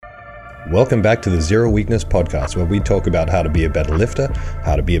Welcome back to the Zero Weakness Podcast, where we talk about how to be a better lifter,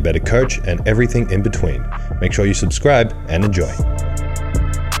 how to be a better coach, and everything in between. Make sure you subscribe and enjoy.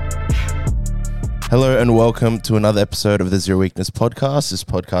 Hello and welcome to another episode of the Zero Weakness Podcast. This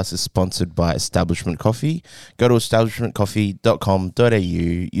podcast is sponsored by Establishment Coffee. Go to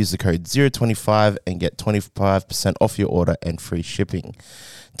establishmentcoffee.com.au, use the code 025 and get 25% off your order and free shipping.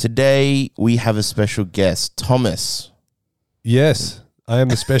 Today we have a special guest, Thomas. Yes, I am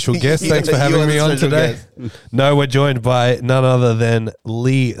the special guest. Thanks for having me on today. No, we're joined by none other than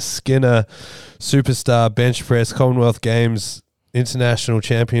Leigh Skinner, superstar, bench press, Commonwealth Games, international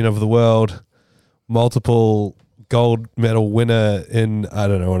champion of the world, multiple gold medal winner in, I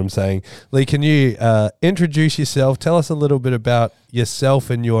don't know what I'm saying. Leigh, can you introduce yourself? Tell us a little bit about yourself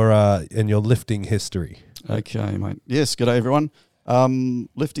and your lifting history. Okay, mate. Yes, g'day everyone.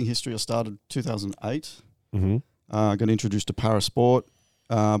 Lifting history, I started 2008. Mm-hmm. Got introduced to parasport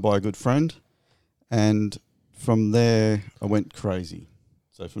by a good friend, and from there I went crazy.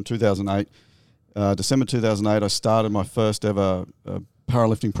 So from 2008, December 2008, I started my first ever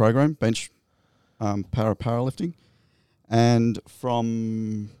powerlifting program, bench powerlifting, and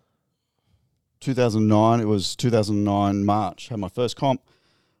from 2009, it was 2009 March, had my first comp.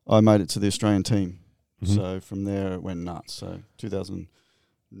 I made it to the Australian team. Mm-hmm. So from there it went nuts. So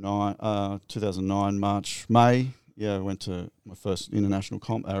 2009 March, May, I went to my first international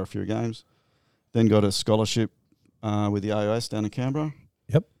comp, Arafura Games. Then got a scholarship with the AOS down in Canberra.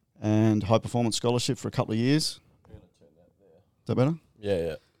 Yep. And high performance scholarship for a couple of years. Is that better?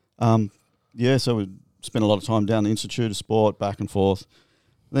 Yeah. So we spent a lot of time down the Institute of Sport, back and forth.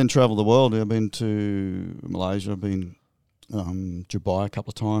 Then travelled the world. I've been to Malaysia. I've been Dubai a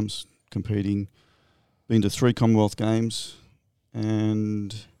couple of times competing. Been to 3 Commonwealth Games,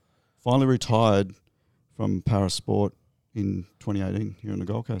 and finally retired from parasport in 2018 here on the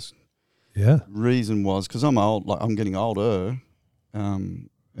Gold Coast. Yeah. Reason was because I'm old. Like I'm getting older, and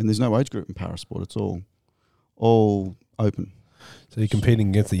there's no age group in parasport. It's all open. So you're competing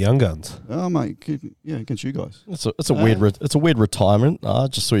against the young guns? Oh, mate, against you guys. It's a weird retirement.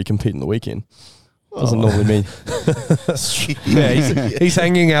 Just so you compete in the weekend. Doesn't normally mean. He's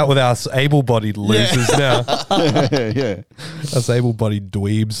hanging out with us able-bodied losers now. Yeah. Us able-bodied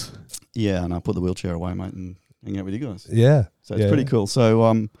dweebs. Yeah, and I put the wheelchair away, mate, and hang out with you guys. Yeah. So it's pretty cool.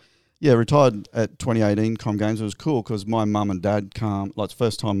 So, retired at 2018 Com Games. It was cool because my mum and dad it's the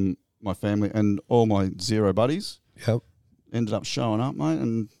first time my family and all my Zero buddies ended up showing up, mate,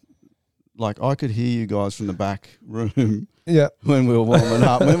 and like I could hear you guys from the back room when we were warming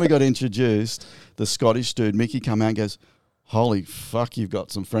up. When we got introduced, the Scottish dude, Mickey, come out and goes, "Holy fuck, you've got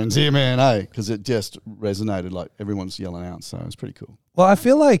some friends here, man, eh?" Because it just resonated, like everyone's yelling out. So it was pretty cool. Well, I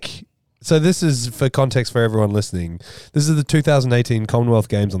feel like, so this is for context for everyone listening. This is the 2018 Commonwealth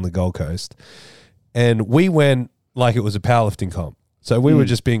Games on the Gold Coast. And we went like it was a powerlifting comp. So we were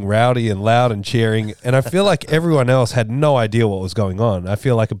just being rowdy and loud and cheering. And I feel like everyone else had no idea what was going on. I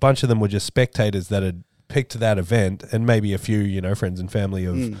feel like a bunch of them were just spectators that had picked that event, and maybe a few, friends and family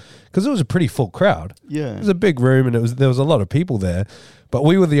of, because it was a pretty full crowd. Yeah. It was a big room and there was a lot of people there, but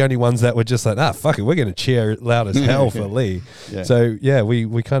we were the only ones that were just like, fuck it, we're going to cheer loud as hell for Leigh. Yeah. So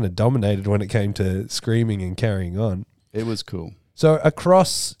we kind of dominated when it came to screaming and carrying on. It was cool. So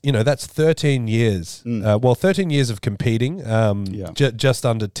across, that's 13 years. 13 years of competing, just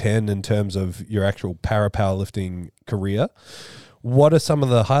under 10 in terms of your actual powerlifting career. What are some of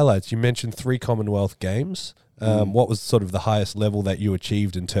the highlights? You mentioned 3 Commonwealth Games. What was sort of the highest level that you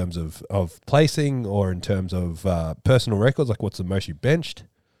achieved in terms of placing or in terms of personal records? Like what's the most you benched?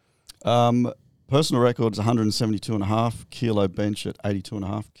 Personal records, 172.5 kilo bench at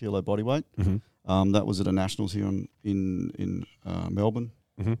 82.5 kilo body weight. Mm-hmm. That was at a nationals here in Melbourne.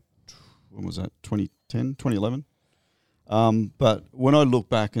 Mm-hmm. When was that? 2010, 2011. But when I look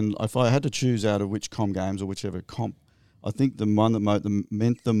back, and if I had to choose out of which Com Games or whichever comp, I think the one that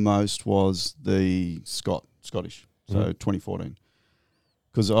meant the most was the Scottish, so 2014.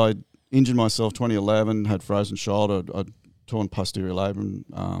 Because I injured myself 2011, had frozen shoulder, I'd torn posterior labrum,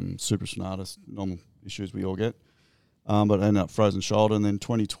 supraspinatus, normal issues we all get. But I ended up frozen shoulder. And then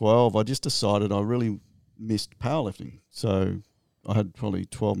 2012, I just decided I really missed powerlifting. So I had probably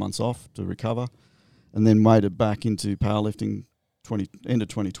 12 months off to recover, and then made it back into powerlifting end of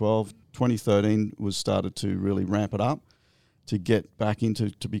 2012. 2013 was started to really ramp it up to get back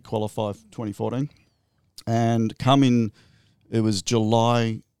to be qualified for 2014. And it was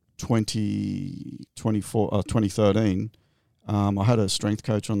July 2013. I had a strength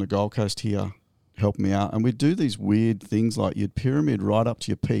coach on the Gold Coast here help me out, and we'd do these weird things like you'd pyramid right up to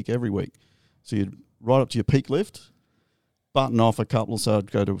your peak every week. So you'd right up to your peak lift, button off a couple, so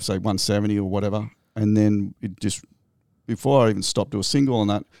I'd go to, say, 170 or whatever, and then it just, before I even stopped to a single on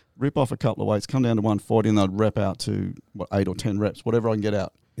that, rip off a couple of weights, come down to 140, and I'd rep out to, 8 or 10 reps, whatever I can get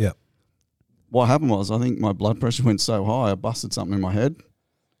out. Yeah. What happened was, I think my blood pressure went so high, I busted something in my head,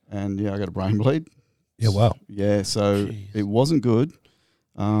 and, I got a brain bleed. Yeah, wow. Yeah, so it wasn't good.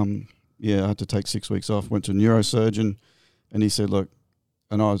 I had to take 6 weeks off, went to a neurosurgeon, and he said, look,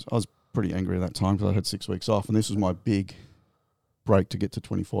 and I was pretty angry at that time because I had 6 weeks off, and this was my big break to get to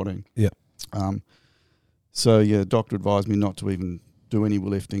 2014. Yeah. The doctor advised me not to even do any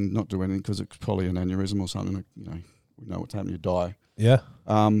lifting, not do anything, because it's probably an aneurysm or something. We know what's happening, you die. Yeah.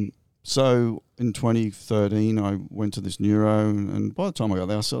 So in 2013, I went to this neuro, and by the time I got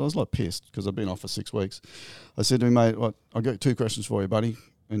there, I was like pissed because I'd been off for 6 weeks. I said to him, mate, I got 2 questions for you, buddy.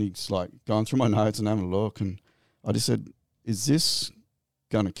 And he's like going through my notes and having a look, and I just said, is this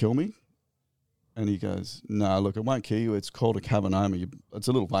going to kill me? And he goes, no, look, it won't kill you. It's called a cavernoma. It's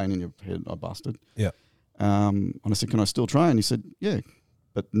a little vein in your head I busted. Yeah. And I said, can I still train? He said, yeah,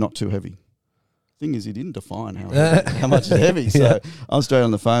 but not too heavy. Thing is, he didn't define how much is heavy. So I was straight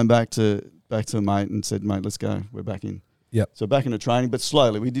on the phone back to a mate and said, mate, let's go. We're back in. Yep. So back into training, but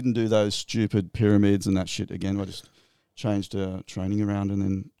slowly. We didn't do those stupid pyramids and that shit again. I just changed training around and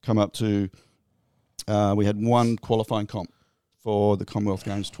then come up to, we had one qualifying comp for the Commonwealth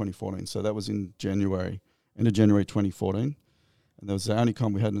Games 2014. So that was in January, end of January 2014. And that was the only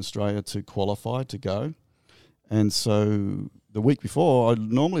comp we had in Australia to qualify to go. And so the week before, I'd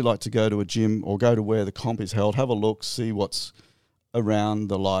normally like to go to a gym or go to where the comp is held, have a look, see what's around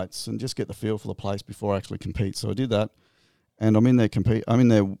the lights and just get the feel for the place before I actually compete. So I did that. And I'm in there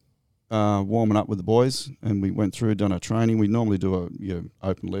warming up with the boys, and we went through, done our training. We normally do a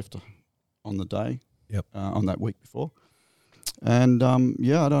open lift on the day, on that week before. And I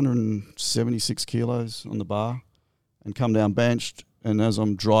had 176 kilos on the bar and come down benched. And as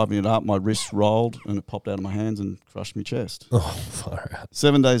I'm driving it up, my wrist rolled and it popped out of my hands and crushed my chest. Oh, far out.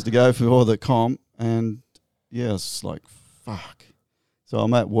 7 days to go for the comp. And it's like, fuck. So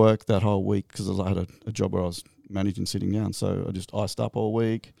I'm at work that whole week because I had a job where I was managing sitting down. So I just iced up all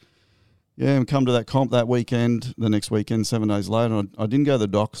week. Yeah, and come to that comp that weekend, the next weekend, 7 days later. I didn't go to the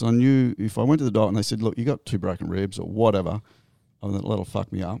doc because I knew if I went to the doc and they said, look, you got 2 broken ribs or whatever, that'll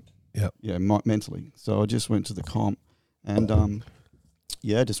fuck me up. Yep. Yeah, mentally. So I just went to the comp and,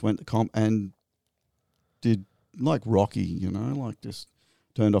 just went to comp and did like Rocky, like just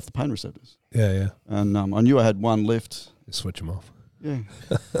turned off the pain receptors. Yeah, yeah. And I knew I had one lift. Just switch them off. Yeah.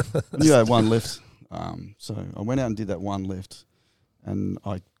 I knew I had one lift. So I went out and did that one lift and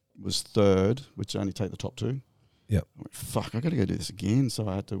I was third, which only take the top 2. Yep. I went, fuck, I got to go do this again. So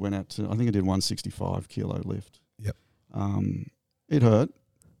I went out to, I think I did 165 kilo lift. Yep. It hurt,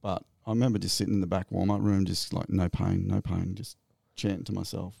 but I remember just sitting in the back warm-up room, just like no pain, just chanting to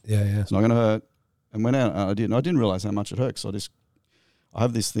myself. Yeah, yeah. It's not going to hurt. And went out and I did. And I didn't realize how much it hurt. So I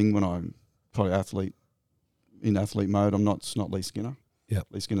have this thing when I'm probably in athlete mode. It's not Leigh Skinner. Yep.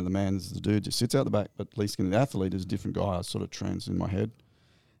 Leigh Skinner, the man, is the dude, just sits out the back. But Leigh Skinner, the athlete, is a different guy. I sort of trans in my head.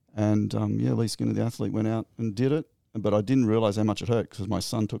 And Leigh Skinner, the athlete, went out and did it. But I didn't realize how much it hurt because my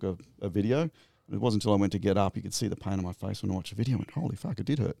son took a video. And it wasn't until I went to get up, you could see the pain on my face when I watched the video. I went, holy fuck, it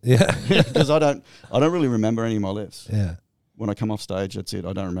did hurt. Yeah. Because I don't really remember any of my lifts. Yeah. When I come off stage, that's it.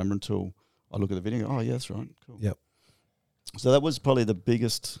 I don't remember until I look at the video and go, oh, yeah, that's right. Cool. Yep. So that was probably the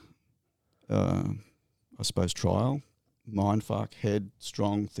biggest, I suppose, trial, mindfuck, head,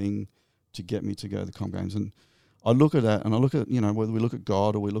 strong thing to get me to go to the Comp Games. And I look at that and I look at, whether we look at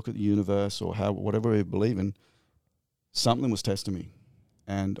God or we look at the universe or whatever we believe in, something was testing me.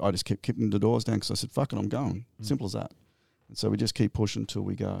 And I just kept kicking the doors down because I said, fuck it, I'm going. Simple as that. And so we just keep pushing till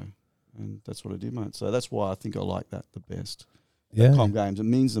we go. And that's what I did, mate. So that's why I think I like that the best. Yeah. Comp Games. It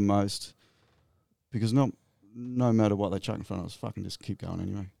means the most because no matter what they chuck in front of us, fucking just keep going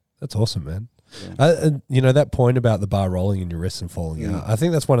anyway. That's awesome, man. Yeah. That point about the bar rolling in your wrists and falling out, I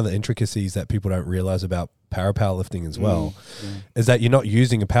think that's one of the intricacies that people don't realize about powerlifting as well, is that you're not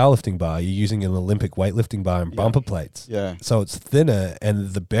using a powerlifting bar, you're using an Olympic weightlifting bar and bumper plates. Yeah. So it's thinner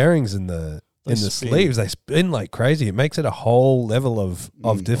and the bearings in the sleeves, they spin like crazy. It makes it a whole level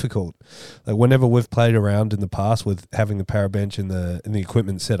of difficult. Like whenever we've played around in the past with having the power bench and the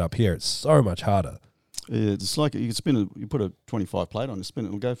equipment set up here, it's so much harder. Yeah, it's like you you put a 25 plate on, you spin it,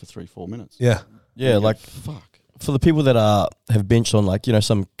 it'll go for 3-4 minutes. Yeah. Yeah, like fuck. For the people that have benched on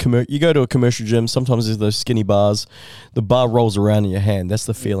you go to a commercial gym, sometimes there's those skinny bars, the bar rolls around in your hand. That's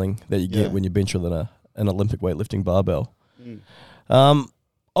the feeling that you get when you bench with an Olympic weightlifting barbell. I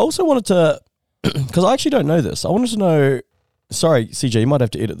also wanted to, because I actually don't know this, I wanted to know sorry, CJ, you might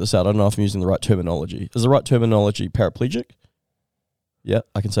have to edit this out. I don't know if I'm using the right terminology. Is the right terminology paraplegic? Yeah,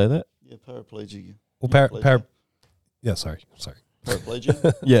 I can say that. Yeah, paraplegic. Well, yeah, sorry.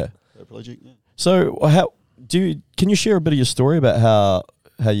 Paraplegic. Yeah. Paraplegic. Yeah. So can you share a bit of your story about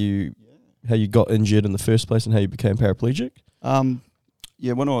how you got injured in the first place and how you became paraplegic?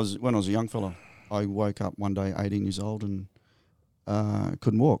 Yeah, when I was a young fella, I woke up one day, 18 years old, and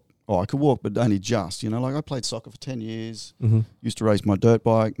couldn't walk. Oh, I could walk, but only just. Like I played soccer for 10 years. Mm-hmm. Used to race my dirt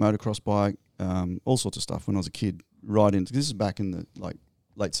bike, motocross bike, all sorts of stuff when I was a kid. Right into this is back in the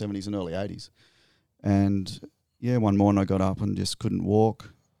late 70s and early 80s, and yeah, one morning I got up and just couldn't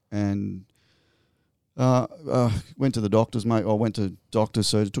walk, and went to the doctors, mate. I went to doctors,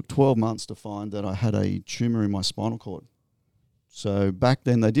 so it took 12 months to find that I had a tumour in my spinal cord. So back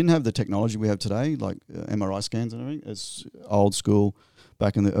then they didn't have the technology we have today, like MRI scans and everything. It's old school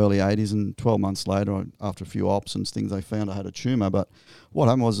back in the early 80s, and 12 months later, after a few ops and things, they found I had a tumour. But what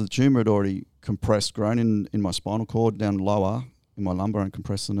happened was the tumour had already grown in my spinal cord down lower in my lumbar and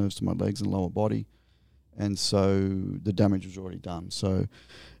compressed the nerves to my legs and lower body. And so the damage was already done. So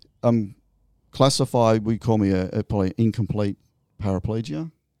classified, we call me a probably incomplete paraplegia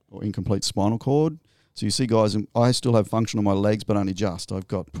or incomplete spinal cord. So you see guys, I still have function on my legs, but only just. I've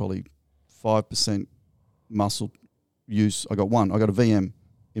got probably 5% muscle use. I got a VM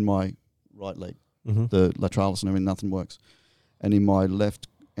in my right leg, the laterals and everything, nothing works. And in my left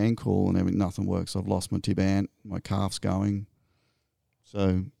ankle and everything, nothing works. I've lost my tibia, my calf's going.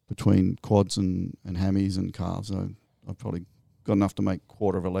 So between quads and hammies and calves, I've probably got enough to make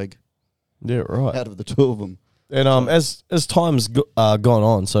quarter of a leg. Yeah, right. Out of the two of them. And as time's gone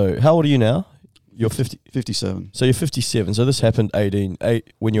on, so how old are you now? You're 57. So you're 57. So this happened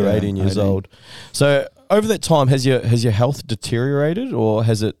when you were 18 years old. So over that time, has your health deteriorated or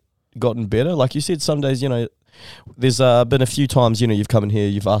has it gotten better? Like you said, some days, there's been a few times, you've come in here,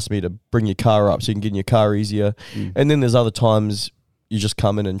 you've asked me to bring your car up so you can get in your car easier. And then there's other times you just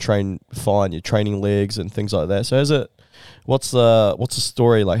come in and train fine, you're training legs and things like that. So what's the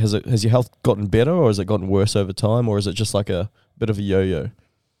story like? Has your health gotten better or has it gotten worse over time, or is it just like a bit of a yo-yo?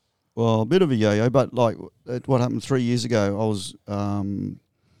 Well, a bit of a yo-yo, but like what happened 3 years ago, I was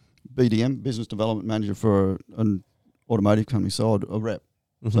BDM, business development manager for an automotive company, so a rep,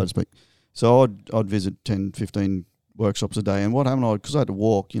 so to speak. So I'd visit 10, 15 workshops a day, and what happened, because I had to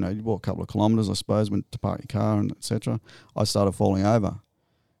walk, you walk a couple of kilometres, I suppose, went to park your car and etc. I started falling over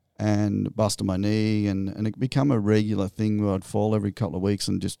and busted my knee, and it became a regular thing where I'd fall every couple of weeks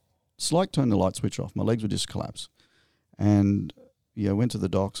and just, it's like turn the light switch off. My legs would just collapse. And went to the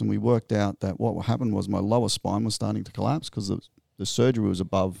docs and we worked out that what happened was my lower spine was starting to collapse because the surgery was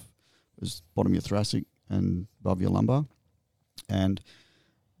bottom of your thoracic and above your lumbar. And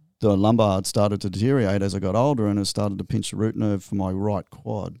the lumbar had started to deteriorate as I got older, and it started to pinch the root nerve for my right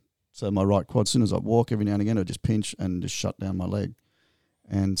quad. So my right quad, as soon as I walk, every now and again, it just pinch and just shut down my leg.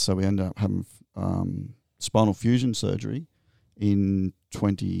 And so we ended up having spinal fusion surgery in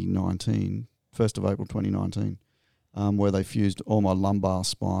 2019, 1st of April 2019. Where they fused all my lumbar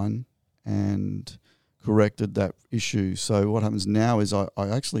spine and corrected that issue. So what happens now is I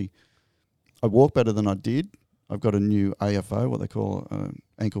walk better than I did. I've got a new AFO, what they call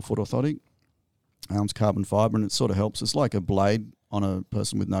ankle foot orthotic. It's carbon fibre, and it sort of helps. It's like a blade on a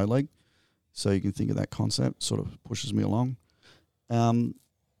person with no leg. So you can think of that concept, sort of pushes me along.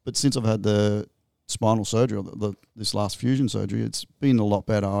 But since I've had the spinal surgery, or this last fusion surgery, it's been a lot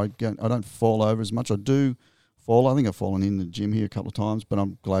better. I don't fall over as much. I do fall. I think I've fallen in the gym here a couple of times, but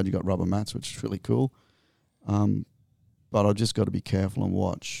I'm glad you got rubber mats, which is really cool. But I've just got to be careful and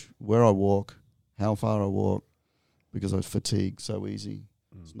watch where I walk, how far I walk, because I fatigue so easy.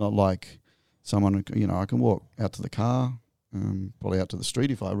 It's not like someone, I can walk out to the car, probably out to the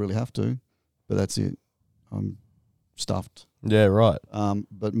street if I really have to, but that's it. I'm stuffed. Yeah, right.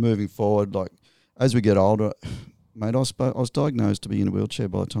 But moving forward, like as we get older, mate, I was diagnosed to be in a wheelchair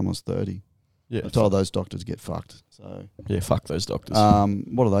by the time I was 30. Yeah, I told those doctors to get fucked. So yeah, fuck those doctors.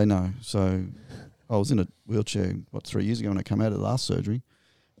 What do they know? So I was in a wheelchair 3 years ago when I came out of the last surgery.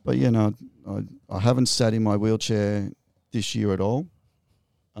 But I haven't sat in my wheelchair this year at all,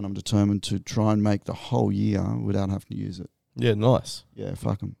 and I'm determined to try and make the whole year without having to use it. Yeah, nice. Yeah,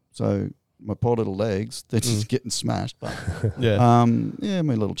 fuck them. So my poor little legs, they're just getting smashed. But yeah,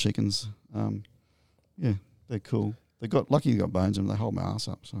 my little chickens. They're cool. They got bones and they hold my ass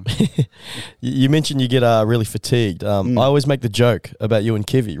up. So you mentioned you get really fatigued. I always make the joke about you and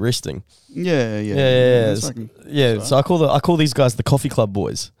Kevy resting. Yeah. So I call these guys the Coffee Club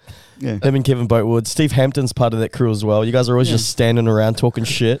boys. Yeah. Him and Kevin Boatwood. Steve Hampton's part of that crew as well. You guys are always just standing around talking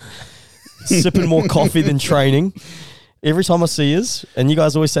shit, sipping more coffee than training. every time I see yous, and you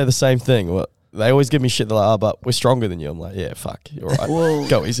guys always say the same thing. Well, they always give me shit. They're like, but we're stronger than you. I'm like, yeah, fuck. You're right. Well,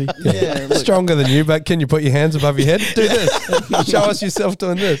 go easy. Yeah, look, Stronger than you, but can you put your hands above your head? Do this. Show us yourself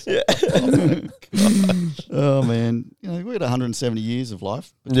doing this. Yeah. oh man, we got 170 years of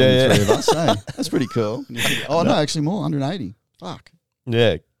life between Yeah, the three of us. Hey, that's pretty cool. Oh no, actually more, 180. Fuck.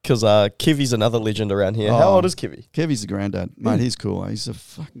 Yeah, because Kivi's another legend around here. How Oh. old is Kivi? Kevy's the granddad, mate. He's cool. He's a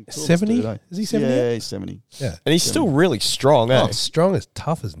fucking cool 70? dude, eh? Is he 70? Yeah, he's 70. Yeah. And he's still really strong, eh? Oh, strong as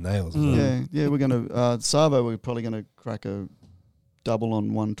tough as nails. as well. Yeah, we're gonna Savo. We're probably gonna crack a double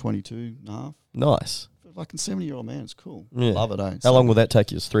on 122.5. Nice. Fucking 70-year-old man. It's cool. Yeah. Love it, eh? How long will that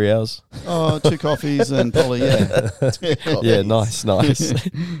take you? 3 hours? Oh, 2 coffees and probably Yeah, nice.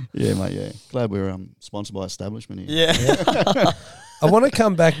 Yeah, mate. Yeah, glad we're sponsored by Establishment here. Yeah. I want to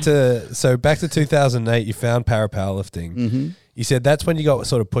come back to 2008. You found parapowerlifting. Mm-hmm. You said that's when you got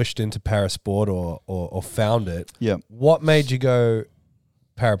sort of pushed into parasport or found it. Yeah. What made you go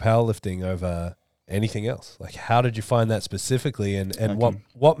parapowerlifting over anything else? Like, how did you find that specifically, and Okay.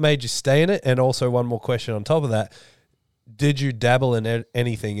 what made you stay in it? And also, one more question on top of that: did you dabble in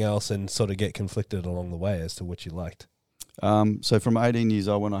anything else and sort of get conflicted along the way as to what you liked? So from 18 years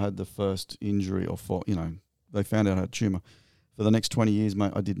old, when I had the first injury, they found out I had a tumor. For the next 20 years,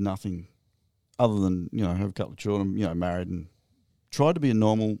 mate, I did nothing other than have a couple of children, married, and tried to be a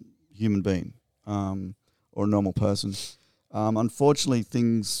normal human being or a normal person. Unfortunately,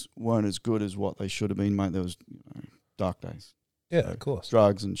 things weren't as good as what they should have been, mate. There was dark days. Yeah, of course.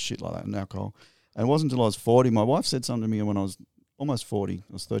 Drugs and shit like that, and alcohol. And it wasn't until I was 40. My wife said something to me when I was almost 40.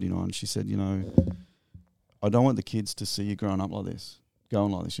 I was 39. She said, I don't want the kids to see you growing up like this,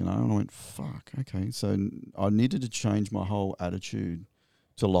 going like this, And I went, fuck, okay. So I needed to change my whole attitude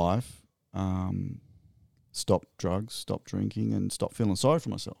to life, stop drugs, stop drinking, and stop feeling sorry for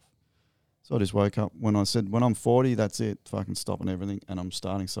myself. So I just woke up when I said, when I'm 40, that's it, fucking stopping everything, and I'm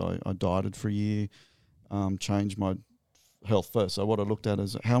starting. So I dieted for a year, changed my health first. So what I looked at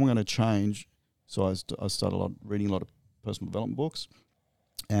is how am I going to change? So I started reading a lot of personal development books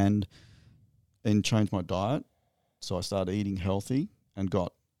and changed my diet. So I started eating healthy and I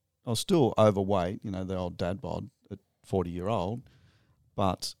was still overweight, the old dad bod at 40-year-old,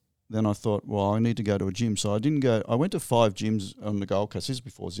 but then I thought, well, I need to go to a gym. So I went to 5 gyms on the Gold Coast. This is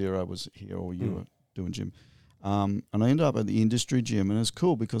before Zero was here or you were doing gym. And I ended up at the industry gym, and it's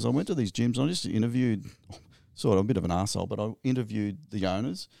cool because I went to these gyms and I just interviewed, sort of a bit of an arsehole, but I interviewed the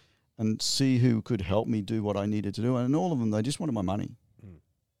owners and see who could help me do what I needed to do. And all of them, they just wanted my money,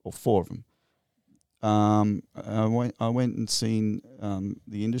 or 4 of them. I went and seen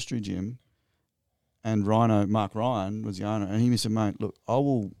the industry gym, and Mark Ryan was the owner, and he said, mate, look, I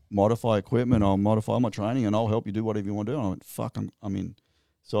will modify equipment, I'll modify my training, and I'll help you do whatever you want to do. And I went, fuck, I'm in.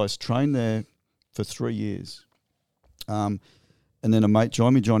 So I was trained there for 3 years. And then a mate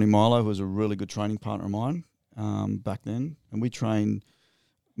joined me, Johnny Milo, who was a really good training partner of mine back then. And we trained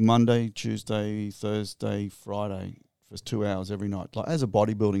Monday, Tuesday, Thursday, Friday for 2 hours every night, like as a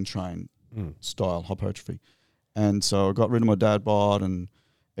bodybuilding train style, hypertrophy. And so I got rid of my dad bod and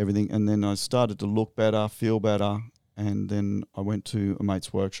everything, and then I started to look better, feel better, and then I went to a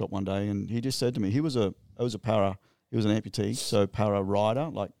mate's workshop one day, and he just said to me, he was an amputee, so para rider,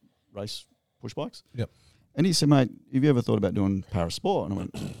 like race push bikes. Yep. And he said, mate, have you ever thought about doing para sport? And I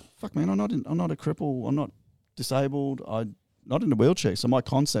went, fuck, man, I'm not a cripple, I'm not disabled, I'm not in a wheelchair, so my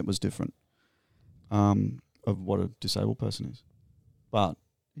concept was different of what a disabled person is. But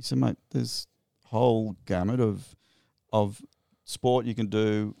he said, mate, there's a whole gamut of sport you can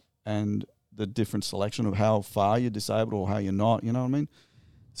do and the different selection of how far you're disabled or how you're not, you know what I mean?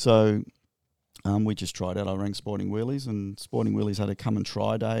 So we just tried out. I rang Sporting Wheelies, and Sporting Wheelies had a come and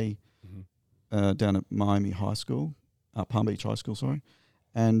try day down at Miami High School, Palm Beach High School, sorry.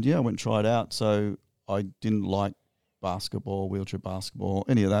 And yeah, I went and tried out. So I didn't like basketball, wheelchair basketball,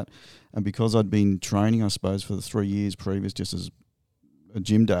 any of that. And because I'd been training, I suppose, for the 3 years previous, just as a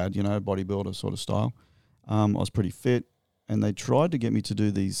gym dad, bodybuilder sort of style, I was pretty fit. And they tried to get me to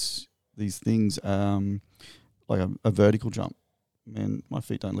do these things like a vertical jump. Man, my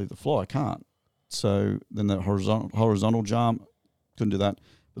feet don't leave the floor. I can't. So then the horizontal jump, couldn't do that.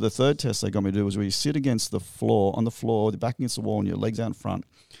 But the third test they got me to do was where you sit against the floor, the back against the wall, and your legs out in front,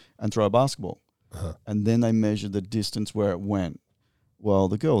 and throw a basketball. Uh-huh. And then they measured the distance where it went. Well,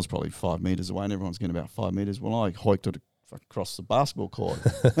 the girl was probably 5 meters away, and everyone's getting about 5 meters. Well, I hoiked it across the basketball court,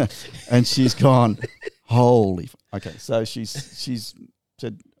 and she's gone, holy. Okay, so she's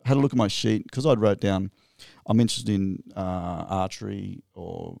said, had a look at my sheet, because I'd wrote down, I'm interested in archery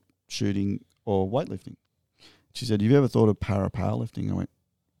or shooting or weightlifting. She said, have you ever thought of powerlifting? I went,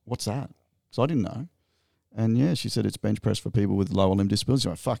 what's that? So I didn't know. And yeah, she said it's bench press for people with lower limb disabilities.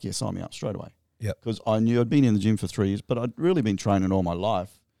 I'm like, fuck yeah, sign me up straight away. Yep. Because I knew I'd been in the gym for 3 years, but I'd really been training all my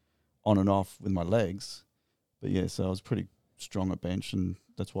life on and off with my legs. But yeah, so I was pretty strong at bench, and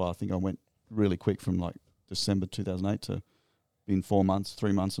that's why I think I went really quick from like December 2008 to being 3 months,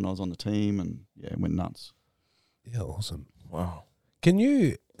 and I was on the team, and yeah, it went nuts. Yeah, awesome. Wow. Can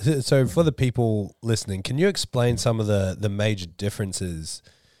you, so for the people listening, can you explain some of the major differences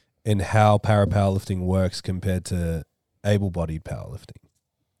in how powerlifting works compared to able-bodied powerlifting?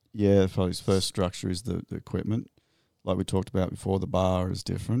 Yeah, probably his first structure is the equipment. Like we talked about before, the bar is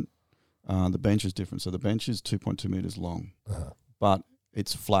different. The bench is different. So the bench is 2.2 meters long, but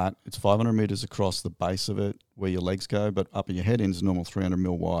it's flat. It's 500 meters across the base of it where your legs go, but up in your head end is normal 300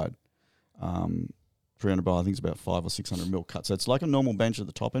 mil wide. 300 bar, I think it's about 500 or 600 mil cut. So it's like a normal bench at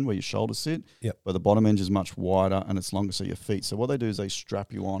the top end where your shoulders sit, but the bottom end is much wider and it's longer, so your feet. So what they do is they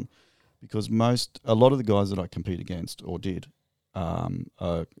strap you on, because a lot of the guys that I compete against or did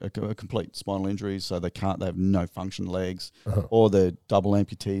are complete spinal injuries, so they have no function legs, or they're double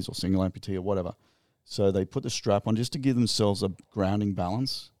amputees or single amputee or whatever. So they put the strap on just to give themselves a grounding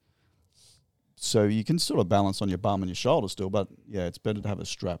balance. So you can sort of balance on your bum and your shoulder still, but yeah, it's better to have a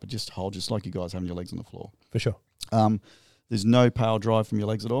strap. It just holds, just like you guys having your legs on the floor. For sure. There's no power drive from your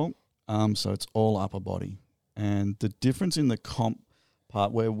legs at all, so it's all upper body. And the difference in the comp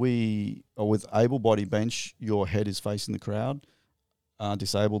part where with able body bench, your head is facing the crowd.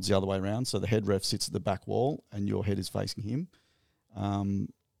 Disabled's the other way around, so the head ref sits at the back wall and your head is facing him.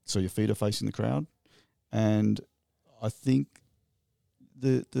 So your feet are facing the crowd. And I think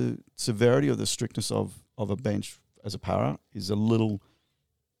the severity or the strictness of a bench as a para is a lot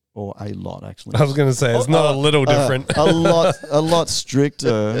actually. I was going to say, it's not a little different. a lot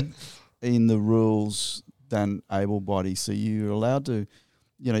stricter in the rules than able body. So you're allowed to,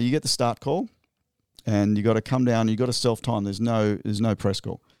 you get the start call and you got to come down, you got to self-time. There's no press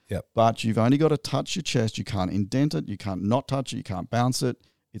call. Yep. But you've only got to touch your chest. You can't indent it. You can't not touch it. You can't bounce it.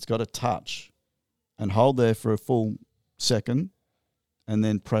 It's got to touch and hold there for a full second, and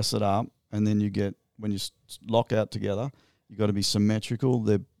then press it up, and then when you lock out together, you got to be symmetrical.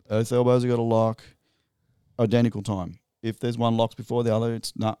 Both elbows have got to lock, identical time. If there's one locks before the other,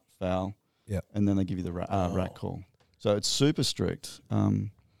 it's not foul. Yeah, and then they give you the rack call. So it's super strict.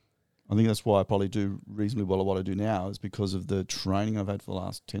 I think that's why I probably do reasonably well at what I do now, is because of the training I've had for the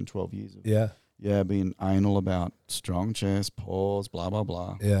last 10, 12 years. Being anal about strong chest, pause, blah, blah,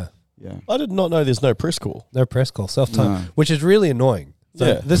 blah. Yeah. I did not know there's no press call. No press call, self-time, which is really annoying.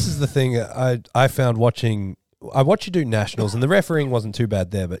 So this is the thing I found watching. I watched you do nationals, and the refereeing wasn't too bad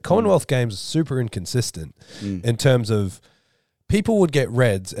there, but Commonwealth Games are super inconsistent in terms of people would get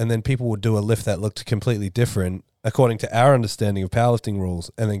reds, and then people would do a lift that looked completely different according to our understanding of powerlifting rules,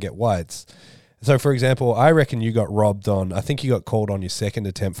 and then get whites. So, for example, I reckon you got robbed on, I think you got called on your second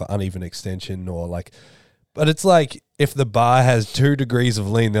attempt for uneven extension but it's like if the bar has 2 degrees of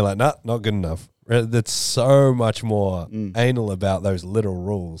lean, they're like, nah, not good enough. That's so much more anal about those little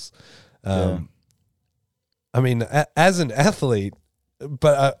rules. I mean, as an athlete,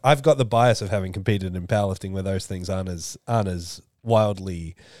 but I've got the bias of having competed in powerlifting where those things aren't as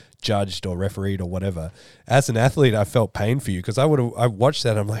wildly judged or refereed or whatever. As an athlete, I felt pain for you because I watched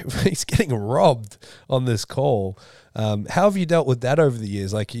that and I'm like, he's getting robbed on this call. How have you dealt with that over the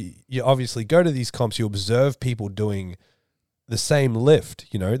years? Like you obviously go to these comps, you observe people doing the same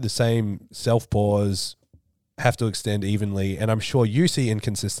lift, the same self-pause, have to extend evenly, and I'm sure you see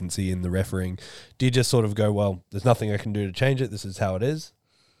inconsistency in the refereeing. Do you just sort of go, well, there's nothing I can do to change it, this is how it is?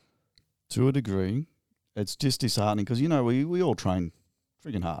 To a degree. It's just disheartening because, we all train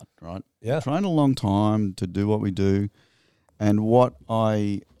freaking hard, right? Yeah. Train a long time to do what we do. And what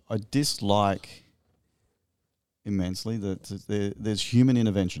I dislike immensely, that there's human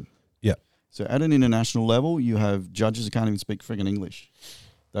intervention. Yeah. So at an international level, you have judges who can't even speak friggin' English.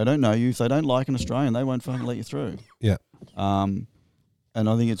 They don't know you. If they don't like an Australian, they won't fucking let you through. Yeah. And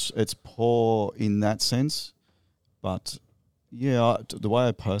I think it's poor in that sense. But yeah, the way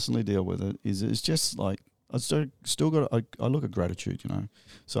I personally deal with it is it's just like I still got. I look at gratitude,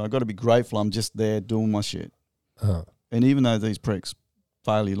 So I got to be grateful. I'm just there doing my shit. And even though these pricks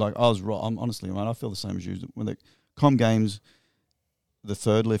fail you, like I'm honestly, man, I feel the same as you. When the Com Games, the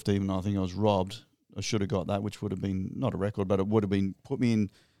third lift, even I think I was robbed. I should have got that, which would have been not a record, but it would have been put me in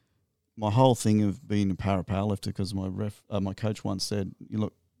my whole thing of being a powerlifter. Because my coach once said,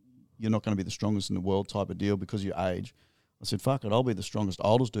 "Look, you're not going to be the strongest in the world," type of deal because of your age. I said, "Fuck it, I'll be the strongest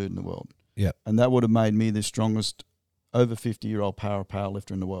oldest dude in the world." Yeah, and that would have made me the strongest over 50-year-old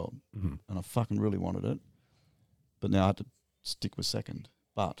powerlifter in the world. And I fucking really wanted it, but now I had to stick with second.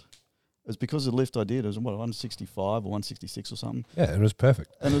 But It was because of the lift I did. It was, 165 or 166 or something. Yeah, it was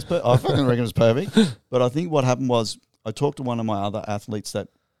perfect. And it was I fucking reckon it was perfect. But I think what happened was I talked to one of my other athletes that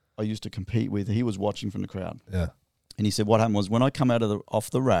I used to compete with. He was watching from the crowd. Yeah. And he said what happened was when I come out of off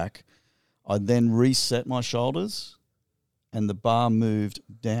the rack, I then reset my shoulders and the bar moved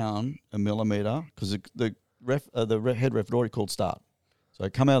down a millimetre because the head ref had already called start. So I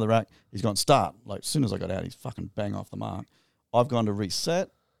come out of the rack, he's gone start. Like as soon as I got out, he's fucking bang off the mark. I've gone to reset,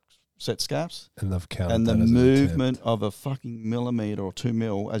 set scaps. And they've counted and that the as an movement attempt. of a fucking millimetre or 2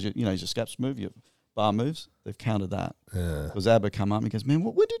 mil, as your scaps move, your bar moves, they've counted that. Yeah. Because Abba come up and he goes, man,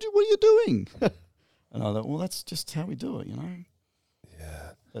 what are you doing? And I thought, well, that's just how we do it,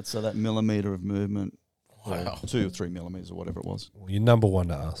 Yeah. That's so that millimetre of movement, Wow. 2 or 3 millimetres or whatever it was. Well, you're number one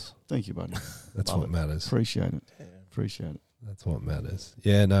to us. Thank you, buddy. That's Love what it. matters. Appreciate it. Appreciate it. That's what matters.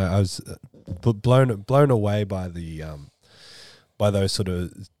 Yeah, no, I was blown away by the by those sort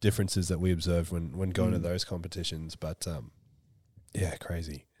of differences that we observed when going to those competitions. But yeah,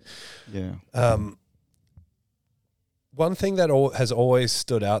 crazy. Yeah. One thing that has always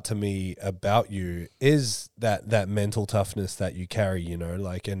stood out to me about you is that mental toughness that you carry. One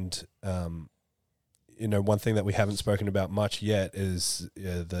thing that we haven't spoken about much yet is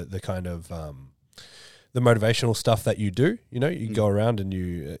the kind of the motivational stuff that you do. You go around and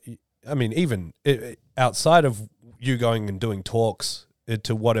even outside of you going and doing talks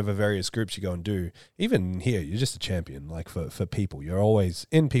to whatever various groups you go and do, even here, you're just a champion, like for people. You're always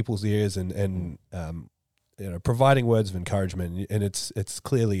in people's ears and providing words of encouragement. And it's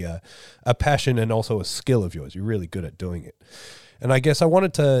clearly a passion and also a skill of yours. You're really good at doing it. And I guess I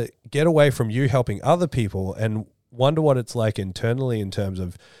wanted to get away from you helping other people and wonder what it's like internally in terms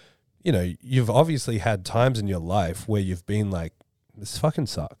of, you've obviously had times in your life where you've been like, this fucking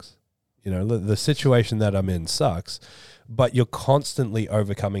sucks. The situation that I'm in sucks, but you're constantly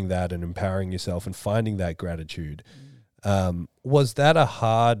overcoming that and empowering yourself and finding that gratitude. Was that a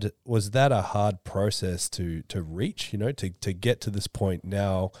hard process to reach, to get to this point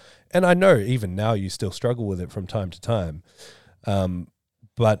now? And I know even now you still struggle with it from time to time.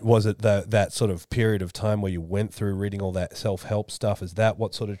 But was it that sort of period of time where you went through reading all that self-help stuff? Is that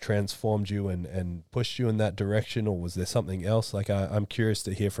what sort of transformed you and pushed you in that direction? Or was there something else? Like, I'm curious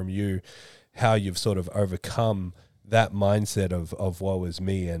to hear from you how you've sort of overcome that mindset of woe is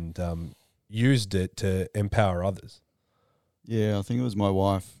me and used it to empower others. Yeah, I think it was my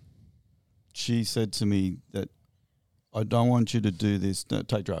wife. She said to me that I don't want you to do this,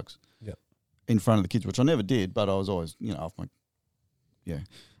 take drugs. Yep. In front of the kids, which I never did, but I was always, off my, yeah.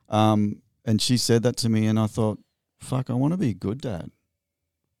 And she said that to me and I thought, fuck, I want to be a good dad.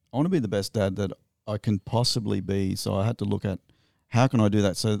 I want to be the best dad that I can possibly be. So I had to look at how can I do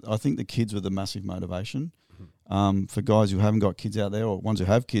that? So I think the kids were the massive motivation. For guys who haven't got kids out there or ones who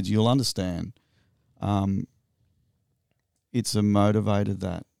have kids, you'll understand. It's a motivator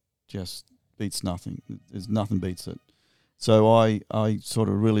that just beats nothing. There's nothing beats it. So I sort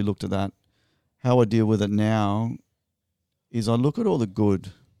of really looked at that. How I deal with it now is I look at all the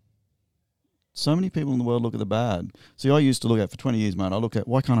good. So many people in the world look at the bad. See, I used to look at, for 20 years, mate, I look at,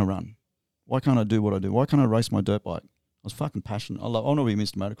 why can't I run? Why can't I do what I do? Why can't I race my dirt bike? I was fucking passionate. I want to be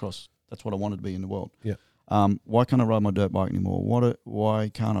Mr. Motocross. That's what I wanted to be in the world. Yeah. Why can't I ride my dirt bike anymore? Why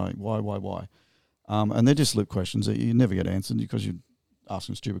can't I? Why? And they're just lip questions that you never get answered because you're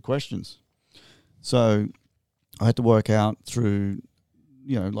asking stupid questions. So I had to work out through,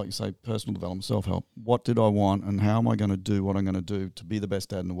 like you say, personal development, self-help. What did I want and how am I going to do what I'm going to do to be the best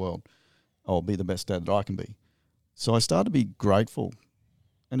dad in the world? Or be the best dad that I can be. So I started to be grateful.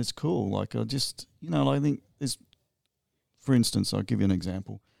 And it's cool. Like I just, I think there's, for instance, I'll give you an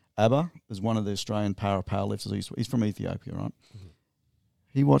example. Abba is one of the Australian powerlifters. He's from Ethiopia, right? Mm-hmm.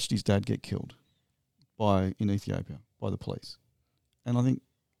 He watched his dad get killed in Ethiopia by the police. And I think,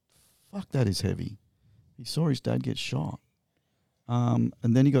 fuck, that is heavy. He saw his dad get shot. And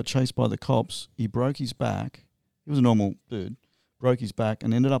then he got chased by the cops. He broke his back. He was a normal dude. Broke his back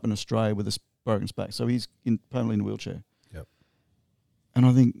and ended up in Australia with a broken back. So he's permanently in a wheelchair. Yep. And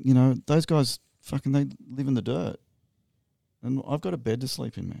I think, those guys, fucking, they live in the dirt. And I've got a bed to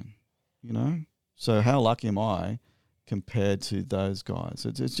sleep in, man, So how lucky am I compared to those guys?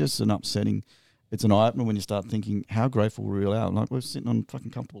 It's just an upsetting, it's an eye-opener when you start thinking how grateful we really are. Like we're sitting on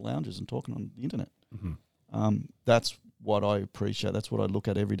fucking comfortable lounges and talking on the internet. Mm-hmm. That's what I appreciate. That's what I look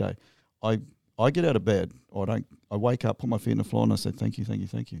at every day. I get out of bed, I wake up, put my feet on the floor and I say thank you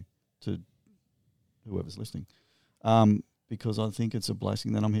to whoever's listening. Because I think it's a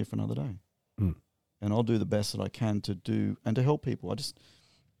blessing that I'm here for another day. Mm. And I'll do the best that I can to do and to help people.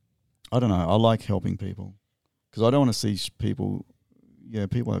 I don't know. I like helping people because I don't want to see people,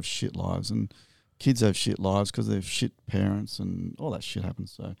 people have shit lives and kids have shit lives because they have shit parents and all that shit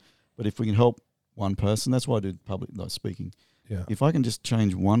happens. So, but if we can help one person, that's why I do public speaking. Yeah. If I can just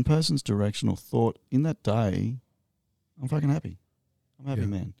change one person's direction or thought in that day, I'm fucking happy. I'm a happy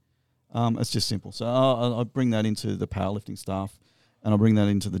man. It's just simple. So I bring that into the powerlifting stuff, and I bring that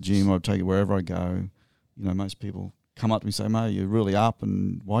into the gym. I take it wherever I go. You know, most people come up to me and say, mate, you're really up,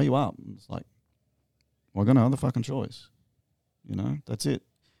 and why are you up? And it's like, well, I got no other fucking choice. You know, that's it.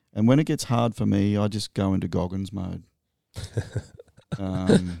 And when it gets hard for me, I just go into Goggins mode.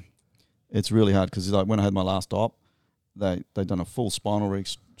 It's really hard because like when I had my last op, they'd done a full spinal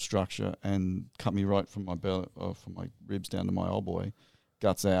restructure and cut me right from my belly, from my ribs down to my old boy,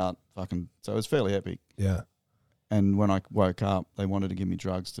 guts out, fucking. So it was fairly epic. Yeah. And when I woke up, they wanted to give me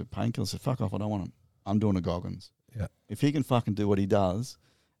drugs to painkillers. I said, fuck off, I don't want them. I'm doing a Goggins. Yeah. If he can fucking do what he does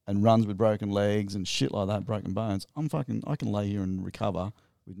and runs with broken legs and shit like that, broken bones, I can lay here and recover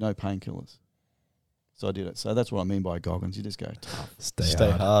with no painkillers. So I did it. So that's what I mean by Goggins. You just go tough. Stay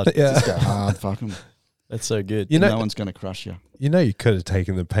hard. Yeah. Just go hard, fuck them. That's so good. You know, no one's going to crush you. You know, you could have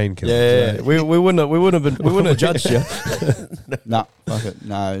taken the painkillers. Yeah, right? we wouldn't have judged you. Nah, fuck it.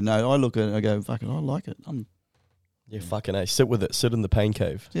 No. I look at it, I go, fuck it, I like it. Yeah, fucking A. Sit with it. Sit in the pain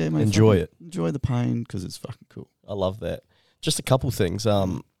cave. Yeah, mate, enjoy it. Enjoy the pain because it's fucking cool. I love that. Just a couple things.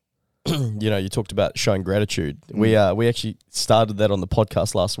 You know, you talked about showing gratitude. We actually started that on the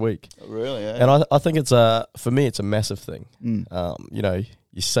podcast last week. Really? Yeah. And I think it's for me, it's a massive thing. Mm. You know,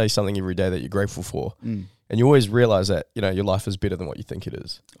 you say something every day that you're grateful for, Mm. and you always realize that, you know, your life is better than what you think it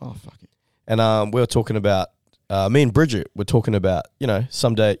is. Oh, fuck it. And we were talking about, me and Bridget were talking about, you know,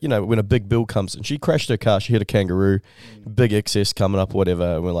 someday, you know, when a big bill comes and she crashed her car, she hit a kangaroo, big excess coming up or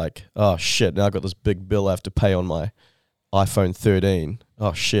whatever, and we're like, oh shit, now I've got this big bill I have to pay on my iPhone 13.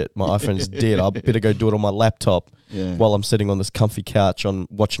 Oh shit, my iPhone's dead. I better go do it on my laptop while I'm sitting on this comfy couch on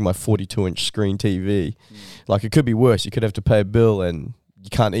watching my 42-inch screen TV. Like, it could be worse. You could have to pay a bill and you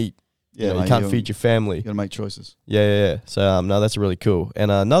can't eat. Yeah, you can't feed your family. You got to make choices. Yeah. So, no, that's really cool.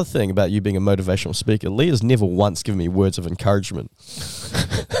 And another thing about you being a motivational speaker, Leigh has never once given me words of encouragement.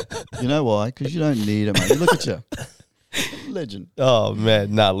 You know why? Because you don't need it, mate. Look at you. Legend. Oh,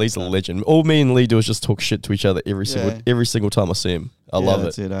 man. Nah, Leigh's a legend. All me and Leigh do is just talk shit to each other every single time I see him. I love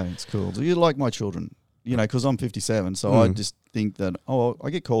that's it. It's cool. So you like my children, you know, because I'm 57. So I just think that, I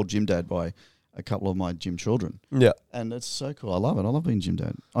get called gym dad by a couple of my gym children. Yeah. And it's so cool. I love it. I love being gym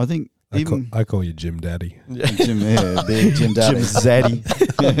dad. I think I call you Jim Daddy. big Jim daddy. Jim Zaddy.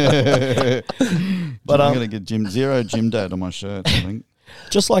 But I'm going to get Zero Gym Dad on my shirt, I think.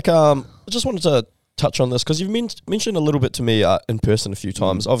 Just like, I just wanted to touch on this because you've mentioned a little bit to me in person a few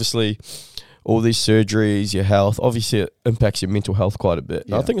times. Obviously, all these surgeries, your health, obviously it impacts your mental health quite a bit.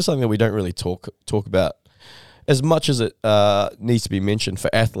 Yeah. I think it's something that we don't really talk about as much as it needs to be mentioned for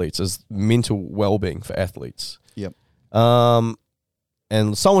athletes, as mental well-being for athletes. Yep.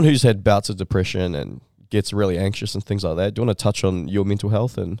 And someone who's had bouts of depression and gets really anxious and things like that, do you want to touch on your mental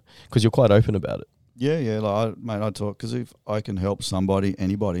health? And because you're quite open about it. Yeah. Like, I talk because if I can help somebody,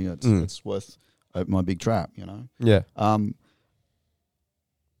 anybody, it's worth my big trap, you know. Yeah.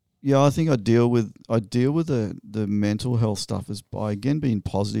 Yeah, I think I deal with the mental health stuff is by again being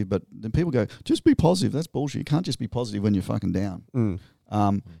positive. But then people go, just be positive. That's bullshit. You can't just be positive when you're fucking down.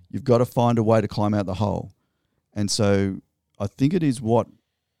 You've got to find a way to climb out the hole. And so I think it is what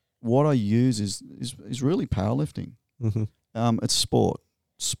I use is really powerlifting. Mm-hmm. It's sport.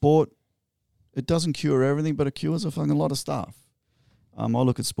 Sport, it doesn't cure everything, but it cures a fucking lot of stuff. I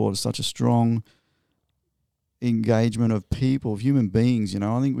look at sport as such a strong engagement of people, of human beings. You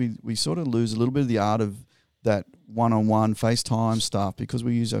know, I think we sort of lose a little bit of the art of that one-on-one FaceTime stuff because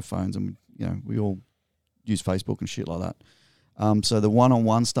we use our phones and we all use Facebook and shit like that. So the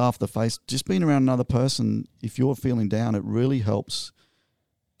one-on-one stuff, just being around another person, if you're feeling down, it really helps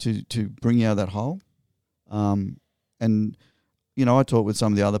to bring you out of that hole. And you know, I talk with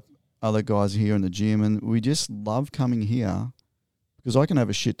some of the other guys here in the gym, and we just love coming here because I can have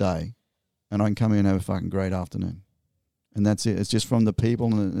a shit day, and I can come here and have a fucking great afternoon, and that's it. It's just from the people,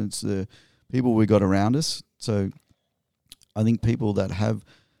 and it's the people we got around us. So I think people that have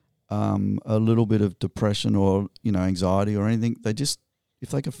a little bit of depression or anxiety or anything, if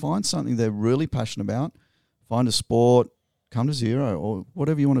they can find something they're really passionate about, find a sport, come to Zero or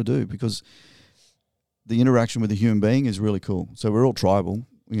whatever you want to do, because the interaction with a human being is really cool. So we're all tribal,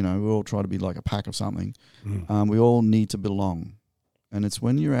 we all try to be like a pack of something. We all need to belong, and it's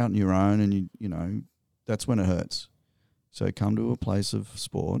when you're out on your own and that's when it hurts. So come to a place of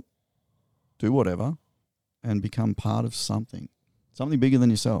sport, do whatever, and become part of something bigger than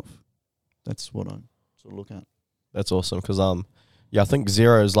yourself. That's what I sort of look at. That's awesome because Yeah, I think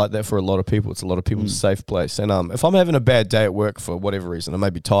Zero is like that for a lot of people. It's a lot of people's safe place. And if I'm having a bad day at work for whatever reason, I may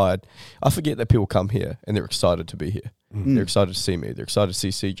be tired, I forget that people come here and they're excited to be here. They're excited to see me. They're excited to see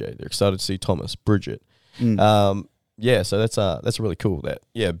CJ. They're excited to see Thomas, Bridget. Yeah, so that's really cool.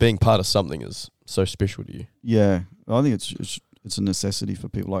 That being part of something is so special to you. Yeah, I think it's a necessity for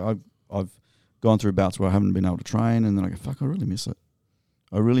people. Like I've gone through bouts where I haven't been able to train, and then I go, fuck, I really miss it.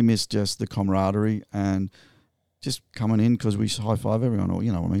 I really miss just the camaraderie and just coming in because we high five everyone,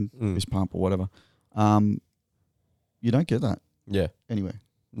 or fist pump or whatever. You don't get that. Yeah. Anyway,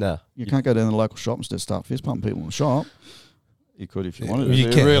 nah, you can't go down to the local shop and just start fist pumping people in the shop. You could if you wanted to. You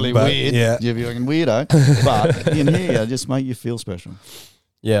It's can, really but weird. yeah. You're a fucking weirdo. But in here, just make you feel special.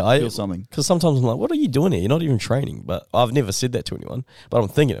 yeah, Feel something. because sometimes I'm like, what are you doing here? You're not even training. But I've never said that to anyone. But I'm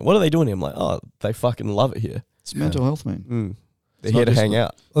thinking, what are they doing here? I'm like, oh, they fucking love it here. It's mental health, man. They're It's here not to just hang the-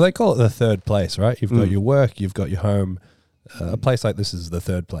 out. Well, they call it the third place, right? You've got your work, you've got your home. A place like this is the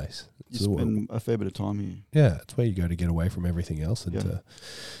third place. You So, spend a fair bit of time here. yeah, it's where you go to get away from everything else and Yeah.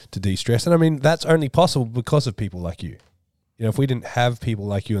 to de-stress. And I mean, that's only possible because of people like you. You know, if we didn't have people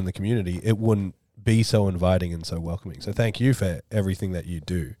like you in the community, it wouldn't be so inviting and so welcoming. So thank you for everything that you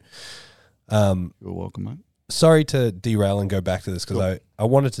do. You're welcome, mate. Sorry to derail and go back to this because I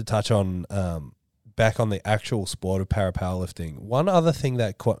wanted to touch on back on the actual sport of parapowerlifting. One other thing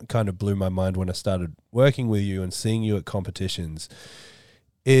that kind of blew my mind when I started working with you and seeing you at competitions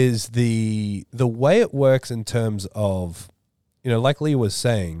is the way it works in terms of, like Leigh was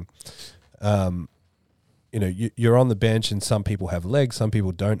saying, you're on the bench and some people have legs, some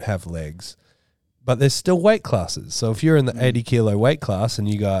people don't have legs, but there's still weight classes. So if you're in the 80 kilo weight class and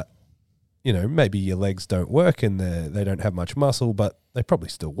you got, maybe your legs don't work and they don't have much muscle, but they probably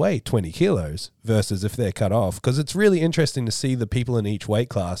still weigh 20 kilos versus if they're cut off. Because it's really interesting to see the people in each weight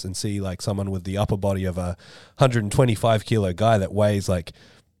class and see like someone with the upper body of a 125 kilo guy that weighs like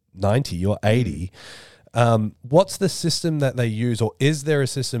 90 or 80. What's the system that they use, or is there a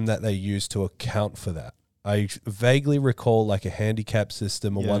system that they use to account for that? I vaguely recall like a handicap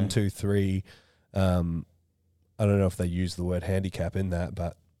system, a 1, 2, 3. I don't know if they use the word handicap in that,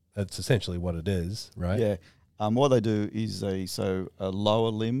 but that's essentially what it is, right? Yeah. What they do is a lower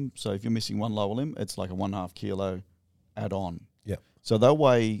limb. So if you're missing one lower limb, it's like a 1.5 kilo add on. Yeah. So they'll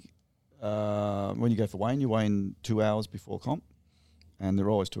weigh, when you go for weighing, you weigh in 2 hours before comp. And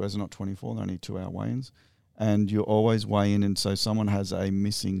they're always 2 hours, not 24. They're only 2 hour weigh-ins. And you always weigh in. And so someone has a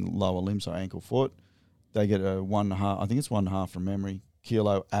missing lower limb, so ankle, foot, they get a 1.5, I think it's 1.5 from memory,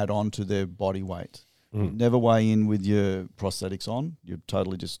 kilo add on to their body weight. You never weigh in with your prosthetics on. You're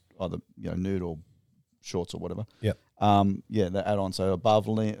totally just either nude or shorts or whatever. Yep. They add on. So above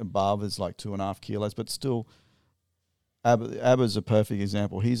is like 2.5 kilos, but still, Abba's a perfect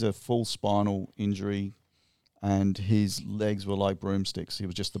example. He's a full spinal injury, and his legs were like broomsticks. He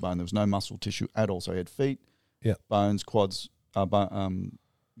was just the bone. There was no muscle tissue at all. So he had feet, bones, quads,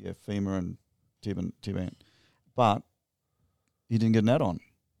 femur and tibia, but he didn't get an add-on.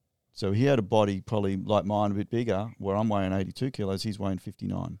 So he had a body probably like mine, a bit bigger, where I'm weighing 82 kilos, he's weighing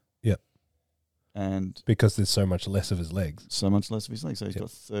 59. Yep. And because there's so much less of his legs. So much less of his legs. So he's got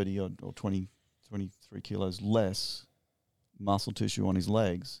 30 or 20, 23 kilos less muscle tissue on his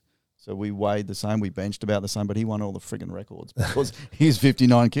legs. So we weighed the same, we benched about the same, but he won all the friggin' records because he's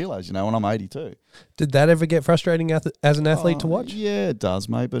 59 kilos, and I'm 82. Did that ever get frustrating as an athlete to watch? Yeah, it does,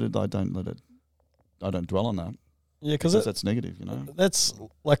 mate, but I don't dwell on that. Yeah, because that's negative, That's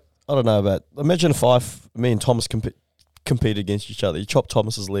like, I don't know about. Imagine if me and Thomas compete against each other. You chop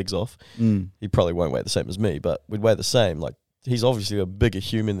Thomas's legs off. He probably won't weigh the same as me, but we'd weigh the same. Like, he's obviously a bigger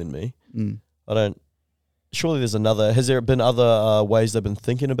human than me. Surely there's another. Has there been other ways they've been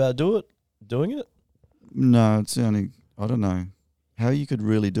thinking about doing it? No, it's only, I don't know how you could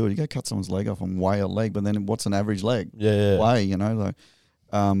really do it. You go cut someone's leg off and weigh a leg, but then what's an average leg? Yeah. Weigh,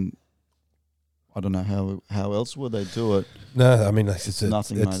 I don't know how else would they do it. No, I mean, it's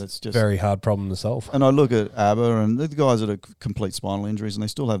nothing, mate. It's just very hard problem to solve. And I look at ABBA and the guys that are complete spinal injuries and they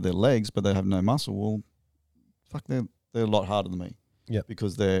still have their legs, but they have no muscle. Well, fuck, they're a lot harder than me. Yeah,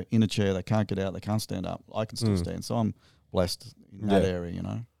 because they're in a chair, they can't get out, they can't stand up. I can still stand, so I'm blessed in that area,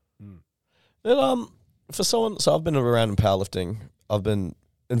 And for someone, so I've been around in powerlifting. I've been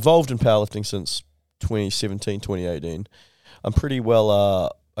involved in powerlifting since 2017, 2018. I'm pretty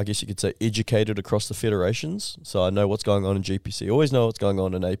well. I guess you could say educated across the federations. So I know what's going on in GPC, always know what's going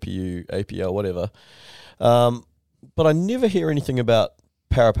on in APU, APL, whatever. But I never hear anything about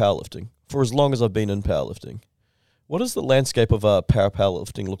powerlifting for as long as I've been in powerlifting. What does the landscape of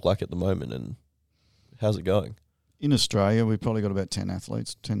powerlifting look like at the moment, and how's it going? In Australia, we've probably got about 10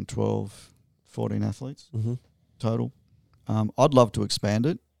 athletes, 10, 12, 14 athletes total. I'd love to expand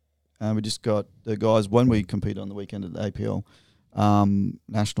it. We just got the guys, when we competed on the weekend at the APL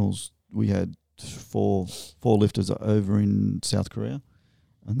Nationals, we had four lifters over in South Korea,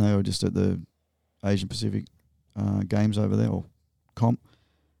 and they were just at the Asian Pacific games over there, or comp.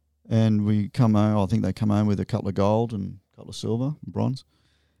 And we come home, I think they come home with a couple of gold and a couple of silver, bronze.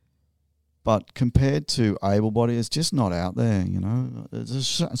 But compared to able-bodied, it's just not out there, you know.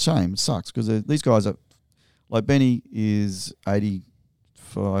 It's a shame. It sucks because these guys are, like Benny is 80,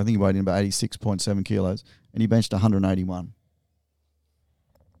 I think he weighed in about 86.7 kilos, and he benched 181.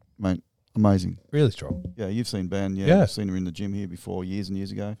 Mate, amazing. Really strong. Yeah, you've seen Ben. Yeah. I've seen her in the gym here before, years and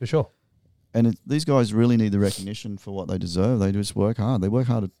years ago. For sure. And these guys really need the recognition for what they deserve. They just work hard. They work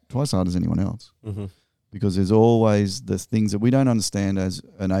twice hard as anyone else. Mm-hmm. Because there's always the things that we don't understand as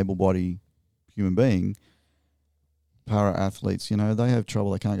an able-bodied human being. Para-athletes, you know, they have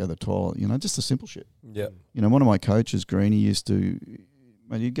trouble. They can't go to the toilet. You know, just the simple shit. Yeah. You know, one of my coaches, Greeny, used to,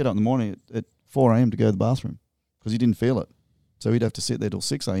 man, he'd get up in the morning at 4 a.m. to go to the bathroom because he didn't feel it. So he'd have to sit there till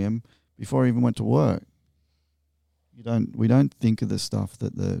 6 a.m. before he even went to work. We don't think of the stuff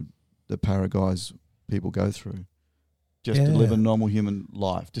that the para guys people go through just to live a normal human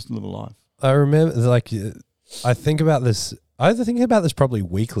life, just to live a life. I remember, like, I think about this probably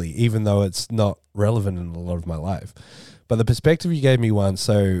weekly, even though it's not relevant in a lot of my life. But the perspective you gave me once,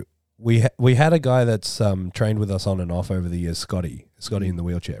 so we had a guy that's trained with us on and off over the years, Scotty in the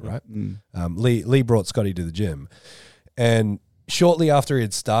wheelchair, right? Leigh brought Scotty to the gym, and shortly after he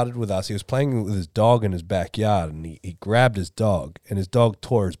had started with us, he was playing with his dog in his backyard, and he grabbed his dog, and his dog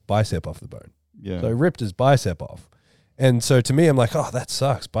tore his bicep off the bone. Yeah. So he ripped his bicep off. And so to me, I'm like, oh, that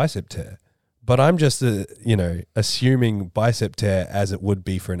sucks, bicep tear. But I'm just, assuming bicep tear as it would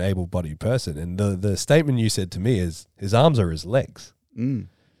be for an able-bodied person. And the statement you said to me is his arms are his legs.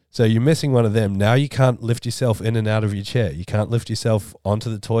 So you're missing one of them. Now you can't lift yourself in and out of your chair. You can't lift yourself onto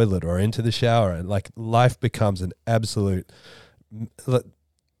the toilet or into the shower. And like life becomes an absolute,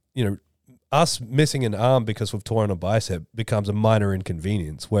 us missing an arm because we've torn a bicep becomes a minor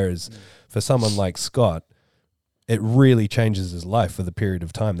inconvenience. Whereas for someone like Scott, it really changes his life for the period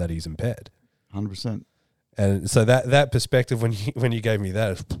of time that he's impaired. 100%. And so that perspective when you gave me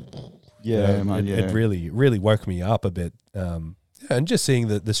that, it really woke me up a bit. And just seeing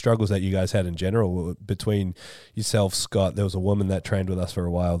the struggles that you guys had in general between yourself, Scott. There was a woman that trained with us for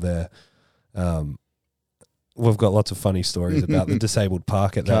a while there. We've got lots of funny stories about the disabled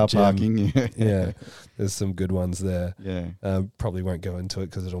park at that gym. Car parking, yeah. There's some good ones there. Yeah. Probably won't go into it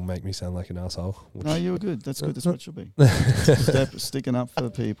because it'll make me sound like an asshole. No, you were good. That's good. That's what it should be. Sticking up for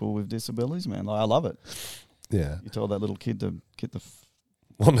people with disabilities, man. I love it. Yeah. You told that little kid to get the...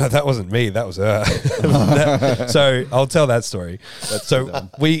 Well, no, that wasn't me. That was her. So I'll tell that story. So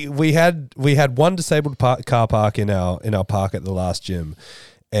we had one disabled car park in our park at the last gym,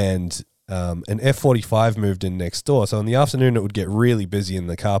 and an F45 moved in next door. So in the afternoon, it would get really busy in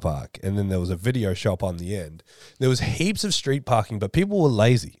the car park. And then there was a video shop on the end. There was heaps of street parking, but people were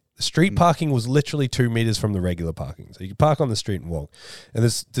lazy. The street parking was literally 2 meters from the regular parking. So you could park on the street and walk. And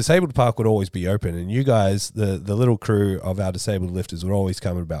this disabled park would always be open. And you guys, the little crew of our disabled lifters would always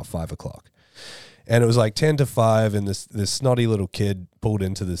come at about 5 o'clock. And it was like 10 to 5, and this snotty little kid pulled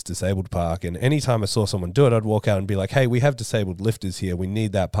into this disabled park. And anytime I saw someone do it, I'd walk out and be like, hey, we have disabled lifters here. We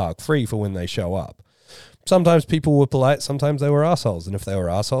need that park free for when they show up. Sometimes people were polite. Sometimes they were assholes. And if they were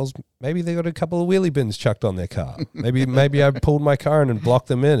assholes, maybe they got a couple of wheelie bins chucked on their car. Maybe I pulled my car in and blocked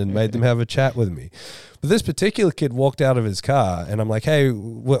them in and made them have a chat with me. But this particular kid walked out of his car, and I'm like, hey,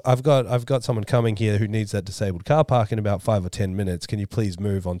 I've got someone coming here who needs that disabled car park in about 5 or 10 minutes. Can you please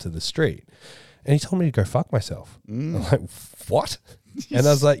move onto the street? And he told me to go fuck myself. I'm like, what? And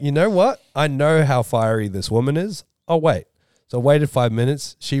I was like, you know what? I know how fiery this woman is. I'll wait. So I waited 5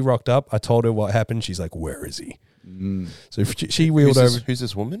 minutes. She rocked up. I told her what happened. She's like, where is he? So she wheeled over. Who's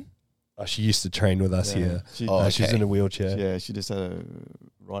this woman? Oh, she used to train with us here. She's in a wheelchair. Yeah, she just had a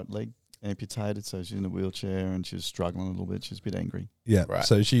right leg amputated, so she's in a wheelchair and she was struggling a little bit. She was a bit angry. Yeah, right.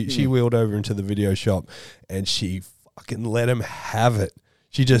 So she wheeled over into the video shop and she fucking let him have it.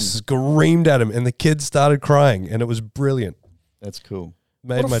 She just screamed at him and the kid started crying and it was brilliant. That's cool.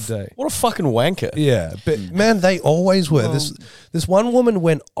 Made my day. What a fucking wanker. Yeah, but man, they always were. This one woman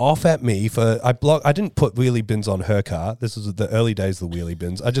went off at me for I didn't put wheelie bins on her car. This was the early days of the wheelie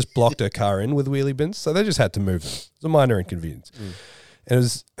bins. I just blocked her car in with wheelie bins, so they just had to move them. It was a minor inconvenience. And it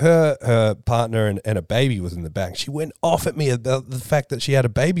was her partner and a baby was in the back. She went off at me about the fact that she had a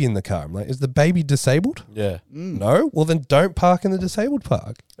baby in the car. I'm like, is the baby disabled? Yeah. No? Well, then don't park in the disabled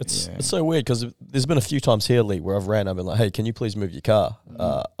park. It's so weird because there's been a few times here, Leigh, where I've ran up and like, hey, can you please move your car?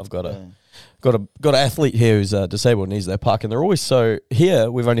 I've got a got an athlete here who's disabled and needs their park, and they're always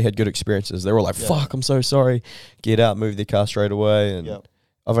here we've only had good experiences. They're all like, fuck, I'm so sorry. Get out, move their car straight away. And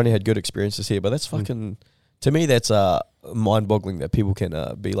I've only had good experiences here, but that's fucking, to me, that's mind-boggling that people can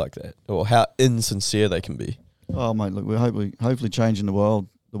be like that, or how insincere they can be. Oh, mate, look, we're hopefully changing the world,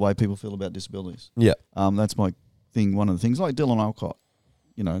 the way people feel about disabilities. Yeah. That's my thing, one of the things, like Dylan Alcott,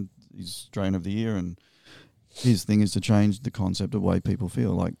 he's Australian of the Year, and his thing is to change the concept of the way people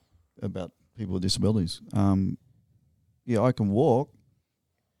feel, like, about people with disabilities. I can walk,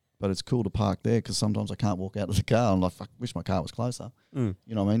 but it's cool to park there because sometimes I can't walk out of the car. I'm like, fuck, wish my car was closer. You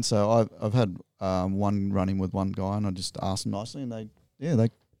know what I mean? So I've had one run-in with one guy, and I just asked them nicely, and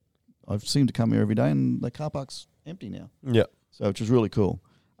I've seen to come here every day, and the car park's empty now. Yeah. So, which is really cool.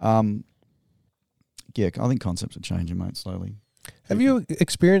 I think concepts are changing, mate, slowly. Have you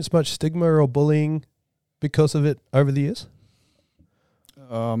experienced much stigma or bullying because of it over the years?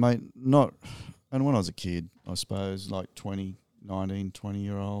 Mate, not. And when I was a kid, I suppose, like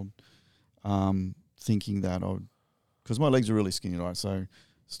 20-year-old, thinking that because my legs are really skinny, right? So,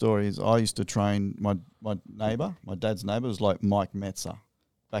 story is, I used to train my neighbour, my dad's neighbour was like Mike Metzer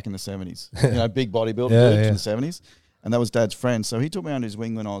back in the 70s. Big bodybuilder dude in the 70s. And that was Dad's friend. So he took me under his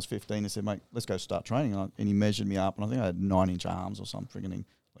wing when I was 15 and said, mate, let's go start training. And he measured me up, and I think I had 9-inch arms or something. Like,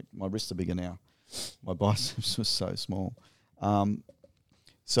 my wrists are bigger now. My biceps was so small. We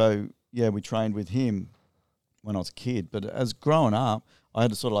trained with him when I was a kid. But as growing up, I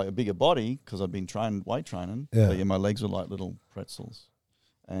had sort of like a bigger body because I'd been weight training. Yeah. But my legs were like little pretzels.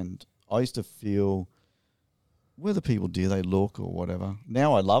 And I used to feel, whether people do, they look or whatever.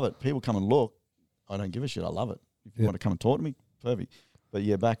 Now I love it. People come and look. I don't give a shit. I love it. If you want to come and talk to me, perfect. But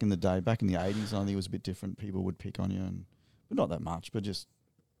back in the day, back in the 80s, I think it was a bit different. People would pick on you, but not that much, but just,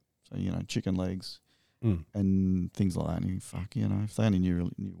 so, chicken legs and things like that. And if they only knew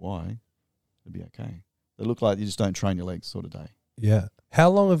why, it'd be okay. They look like you just don't train your legs sort of day. Yeah.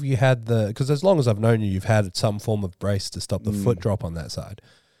 How long have you had because as long as I've known you, you've had some form of brace to stop the foot drop on that side.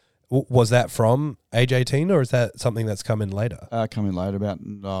 Was that from age 18, or is that something that's come in later? Come in later, about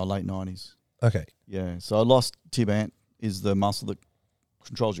late 90s. Okay. Yeah, so I lost tib-ant is the muscle that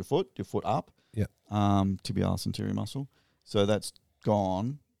controls your foot up. Yeah. Tibialis anterior muscle. So that's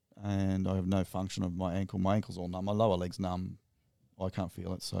gone, and I have no function of my ankle. My ankle's all numb. My lower leg's numb. I can't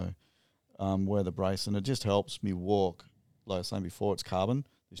feel it, so wear the brace, and it just helps me walk. Like I was saying before, it's carbon.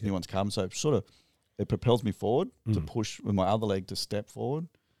 This new one's carbon, so it propels me forward to push with my other leg to step forward.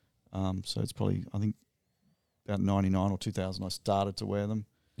 So it's probably, I think, about 99 or 2000 I started to wear them.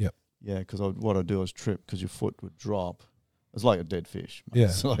 Yeah, because what I'd do is trip because your foot would drop. It's like a dead fish. Yeah.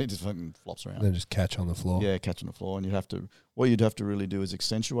 So it just fucking flops around. And then just catch on the floor. Yeah, catch on the floor. And what you'd have to really do is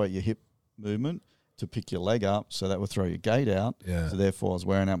accentuate your hip movement to pick your leg up, so that would throw your gait out. Yeah. So therefore I was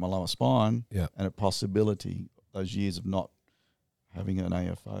wearing out my lower spine. Yeah. And a possibility, those years of not having an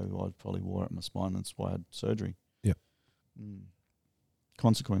AFO, I'd probably wore out my spine. That's why I had surgery. Yep.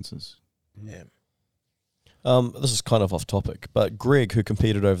 Consequences. Yeah. This is kind of off topic, but Greg, who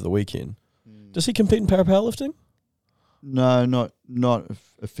competed over the weekend, does he compete in powerlifting? No, not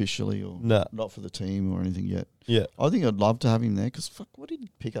officially, or No. not for the team or anything yet. Yeah. I think I'd love to have him there because what did he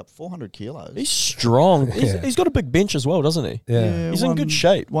pick up? 400 kilos. He's strong. Yeah. He's got a big bench as well, doesn't he? Yeah. He's in good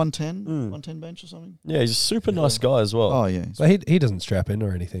shape. 110 bench or something. Yeah, he's a super nice guy as well. Oh yeah. But he doesn't strap in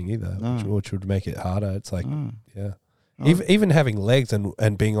or anything either, No. which would make it harder. It's like, yeah. Oh. Even having legs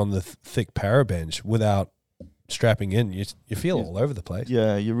and being on the thick para bench without strapping in, you feel all over the place.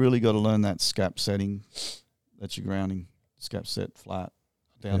 Yeah, you really got to learn that scap setting. That's your grounding. Scap set flat,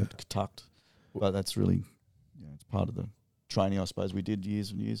 down tucked. But that's really, it's part of the training, I suppose. We did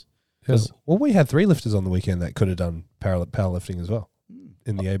years and years. Yeah. Well, we had 3 lifters on the weekend that could have done powerlifting as well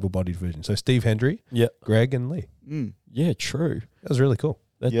in the able-bodied division. So Steve Hendry, Greg, and Leigh. Yeah, true. That was really cool.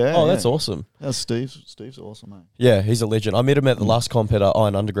 That's awesome. That's Steve. Steve's awesome, mate. Yeah, he's a legend. I met him at the last comp at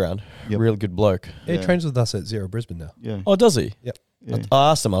Iron Underground. Yep. Real good bloke. He trains with us at Zero Brisbane now. Yeah. Oh, does he? Yep. Yeah.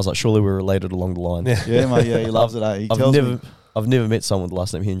 I asked him, I was like, surely we're related along the line. Yeah, mate. Yeah, he loves it. He tells me. I've never met someone with the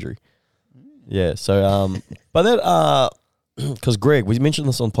last name Hendry. Yeah, so, but that, because Greg, we mentioned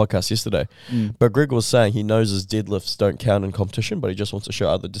this on podcast yesterday, but Greg was saying he knows his deadlifts don't count in competition, but he just wants to show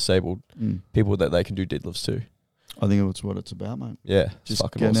other disabled people that they can do deadlifts too. I think that's what it's about, mate. Yeah, just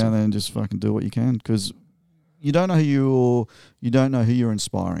fucking get awesome. down there and just fucking do what you can, because you don't know who you're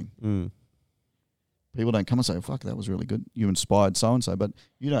inspiring. People don't come and say, "Fuck, that was really good. You inspired so and so," but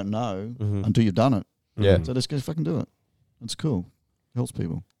you don't know until you've done it. Yeah, so just go fucking do it. It's cool. Helps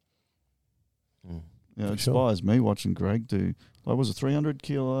people. Yeah, it inspires me watching Greg do. Like, was it 300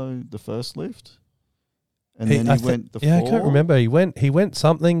 kilo the first lift, And then he went the 4. I can't remember. He went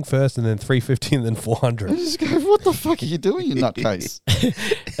something first, and then 350, and then 400. I just go, what the fuck are you doing, you nutcase?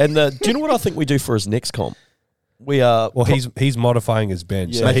 And do you know what I think we do for his next comp? We are he's modifying his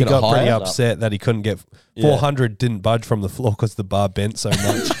bench. Yeah, So he making it got pretty higher. upset that he couldn't get 400. Didn't budge from the floor because the bar bent so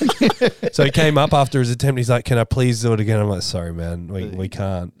much. So he came up after his attempt. He's like, "Can I please do it again?" I'm like, "Sorry, man, we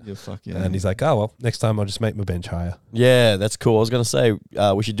can't." Yeah, fuck yeah. And he's like, "Oh well, next time I'll just make my bench higher." Yeah, that's cool. I was going to say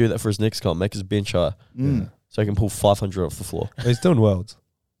we should do that for his next comp. Make his bench higher so he can pull 500 off the floor. He's doing worlds.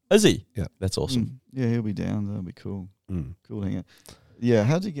 Is he? Yeah, that's awesome. Yeah, he'll be down. That'll be cool. Cool to hang out. Yeah,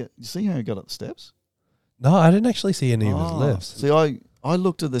 how'd you get? You see how he got up the steps? No, I didn't actually see any of his lifts. See, I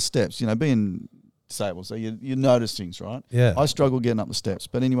looked at the steps. You know, being disabled, so you notice things, right? Yeah. I struggle getting up the steps,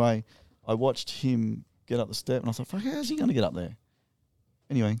 but anyway, I watched him get up the step, and I thought, "Fuck, how's he going to get up there?"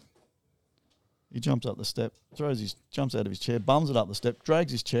 Anyway, he jumps up the step, jumps out of his chair, bums it up the step,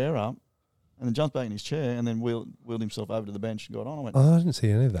 drags his chair up, and then jumps back in his chair, and then wheeled himself over to the bench and got on. I went, "Oh, I didn't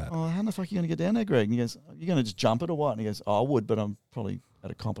see any of that." "Oh, how the fuck are you going to get down there, Greg?" And he goes, "You're going to just jump it or what?" And he goes, "Oh, I would, but I'm probably at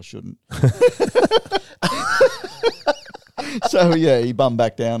a comp I shouldn't." So yeah, he bummed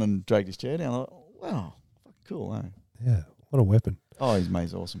back down and dragged his chair down. I thought, wow, fucking cool, eh? Yeah, what a weapon. Oh,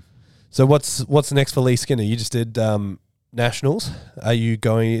 he's awesome. So what's next for Leigh Skinner? You just did nationals. Are you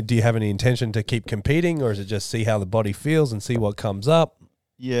going? Do you have any intention to keep competing, or is it just see how the body feels and see what comes up?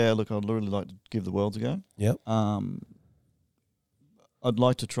 Yeah, look, I'd really like to give the Worlds a go. Yep. I'd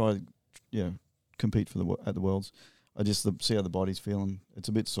like to try, compete at the Worlds. I just see how the body's feeling. It's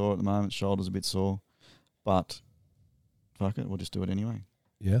a bit sore at the moment. Shoulder's a bit sore, but fuck it, we'll just do it anyway.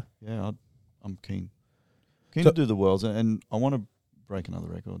 Yeah. Yeah, I'm keen to do the Worlds, and I want to break another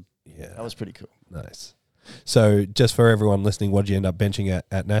record. Yeah, that was pretty cool. Nice. So, just for everyone listening, what did you end up benching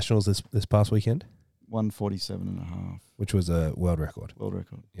at nationals this past weekend? 147.5, which was a world record. World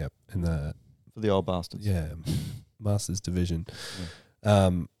record. Yep, in the for the old bastards. Yeah, Masters division. Yeah.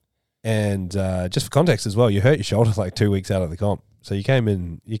 And just for context as well, you hurt your shoulder like 2 weeks out of the comp, so you came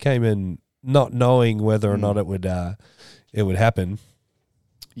in not knowing whether or not it would happen.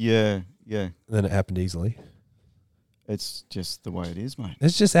 Yeah. And then it happened easily. It's just the way it is, mate.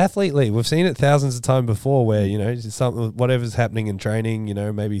 It's just athlete league. We've seen it thousands of times before where, just something, whatever's happening in training,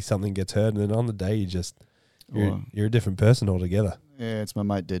 maybe something gets hurt, and then on the day you're a different person altogether. Yeah, it's my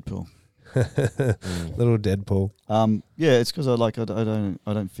mate Deadpool. Little Deadpool. Yeah, it's because I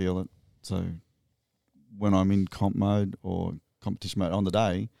don't feel it. So when I'm in comp mode or competition mode on the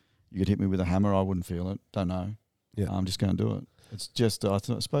day, you could hit me with a hammer, I wouldn't feel it. Don't know. Yeah, I'm just going to do it. It's just I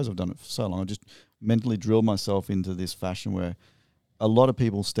suppose I've done it for so long. I just mentally drilled myself into this fashion where a lot of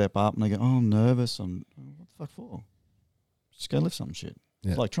people step up and they go, "Oh, I'm nervous. What the fuck for? Just go lift some shit."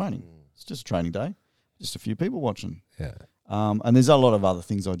 Yeah. It's like training. It's just a training day. Just a few people watching. Yeah. And there's a lot of other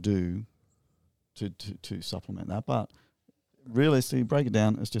things I do to supplement that, but realistically, break it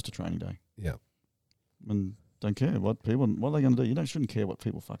down, it's just a training day. Yeah. And don't care what are they going to do? You shouldn't care what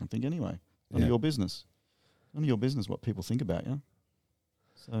people fucking think anyway. None of your business. None of your business what people think about you.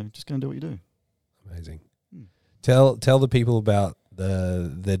 So just go and do what you do. Amazing. Tell the people about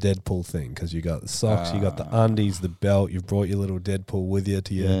the Deadpool thing, because you got the socks, you got the undies, the belt. You've brought your little Deadpool with you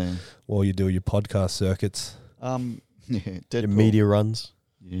to while you do your podcast circuits. Deadpool. Your media runs.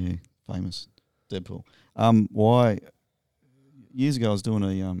 Yeah, famous Deadpool. Why? Years ago, I was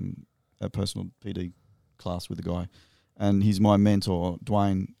doing a personal PD class with a guy, and he's my mentor,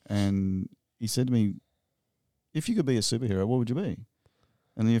 Dwayne, and he said to me, "If you could be a superhero, what would you be?"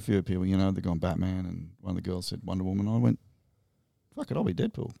 And then a few people, they're going Batman, and one of the girls said Wonder Woman. I went, "Fuck it, I'll be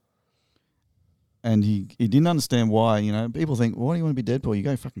Deadpool." And he didn't understand why. People think, "Why do you want to be Deadpool? You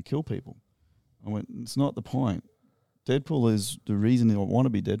go fucking kill people." I went, "It's not the point. Deadpool is the reason I want to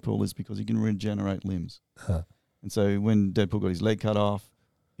be Deadpool is because he can regenerate limbs." Huh. And so when Deadpool got his leg cut off,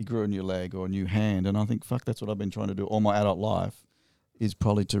 he grew a new leg or a new hand. And I think, fuck, that's what I've been trying to do all my adult life, is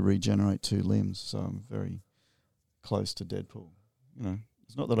probably to regenerate 2 limbs. So I'm very close to Deadpool.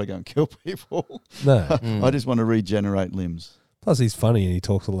 It's not that I go and kill people. No. I just want to regenerate limbs. Plus, he's funny and he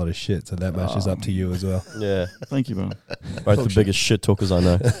talks a lot of shit, so that matches up to you as well. Yeah. Thank you, bro. Both the biggest shit talkers I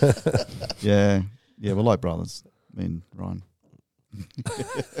know. Yeah. Yeah, we're like brothers. Me and Ryan.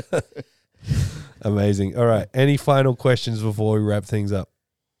 Amazing. All right. Any final questions before we wrap things up?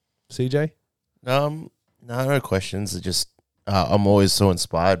 CJ? No questions. It's just I'm always so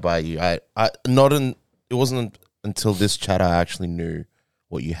inspired by you. It wasn't until this chat I actually knew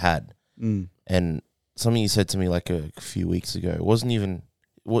what you had. And something you said to me like a few weeks ago, it wasn't even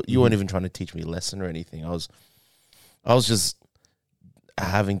you weren't even trying to teach me a lesson or anything. I was just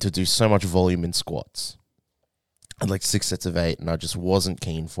having to do so much volume in squats. I had like 6 sets of 8, and I just wasn't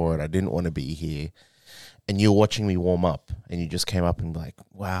keen for it. I didn't want to be here. and you were watching me warm up, and you just came up and like,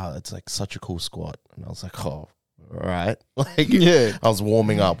 wow, that's like such a cool squat. And I was like, oh, all right. Like, Yeah. I was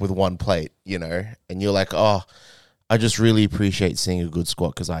warming up with one plate, you know, and you're like, oh, I just really appreciate seeing a good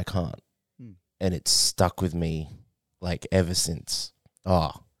squat because I can't. And it's stuck with me like ever since.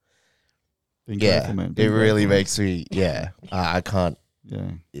 Oh, Being yeah. grateful, man. It Being really grateful. makes me, I can't,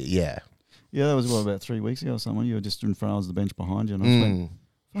 Yeah. Yeah, that was about 3 weeks ago or something. You were just in front, I was the bench behind you, and I just went,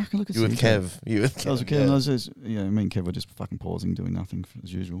 fuck, look at You with CJ. Kev. You with Kev. I was with Kev, and I was just, me and Kev were just fucking pausing, doing nothing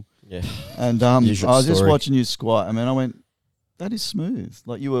as usual. Yeah. And I was Usual just story. watching you squat. I mean, I went, that is smooth.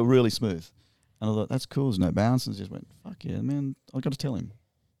 Like, you were really smooth. And I thought, that's cool. There's no bounce. And I just went, fuck yeah, man. I got to tell him.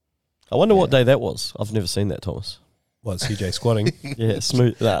 I wonder what day that was. I've never seen that, Thomas. What, CJ squatting? Yeah,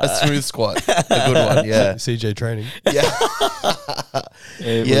 smooth. A smooth squat. A good one, yeah. CJ training.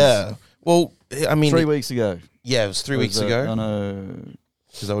 Yeah. Well, I mean, 3 weeks ago. yeah, it was 3 weeks I ago know.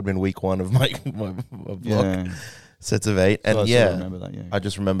 because that would have been week 1 of my block Yeah. sets of 8, and I still yeah, remember that, yeah. I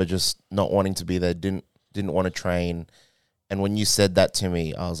just remember just not wanting to be there. Didn't want to train, and when you said that to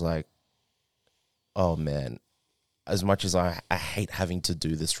me, I was like, oh man, as much as I hate having to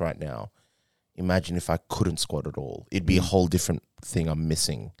do this right now, imagine if I couldn't squat at all. It'd be a whole different thing I'm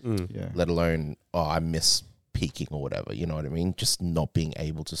missing, Yeah. let alone, I miss peaking or whatever, you know what I mean? Just not being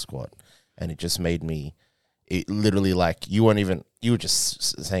able to squat. And it just made me, it literally like, you were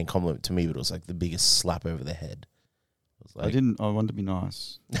just saying compliment to me, but it was like the biggest slap over the head. It was like, I wanted to be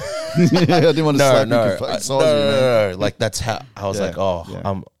nice. I didn't want to slap you. no. Like that's how I was Yeah, like, oh,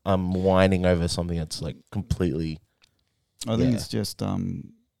 yeah. I'm whining over something that's like completely. I think Yeah. it's just, I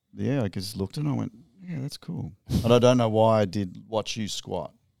just looked at it and I went, yeah, that's cool. And I don't know why I did watch you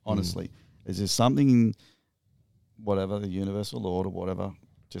squat, honestly. Is there something in whatever, the universal law or whatever,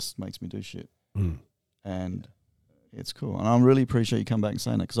 just makes me do shit. And it's cool. And I really appreciate you come back and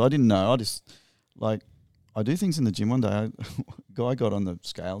saying that because I didn't know. I just, like, I do things in the gym one day. A guy got on the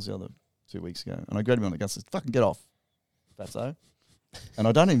scales the other 2 weeks ago and I grabbed him on the guts and said, fucking get off, fatso. And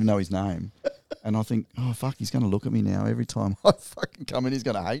I don't even know his name. And I think, oh, fuck, he's going to look at me now every time I fucking come in. He's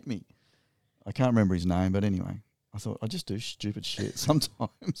going to hate me. I can't remember his name, but anyway, I thought I just do stupid shit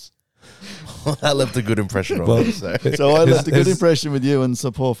sometimes. That left a good impression on Well, me. So. So I left a good impression with you and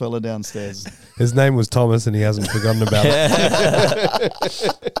some poor fella downstairs. His name was Thomas and he hasn't forgotten about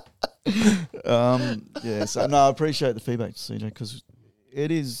it. So no, I appreciate the feedback, CJ, because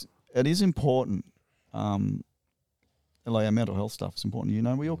it is important. Like our mental health stuff is important. You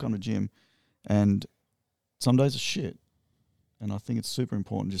know, we all come to gym and some days are shit. And I think it's super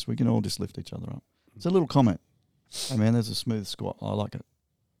important. Just we can all just lift each other up. It's a little comment. Hey man, there's a smooth squat. I like it.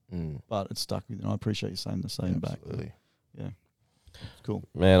 But it's stuck with you. And I appreciate you saying the same back. Yeah. It's cool.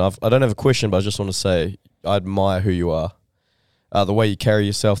 Man, I don't have a question, but I just want to say I admire who you are. The way you carry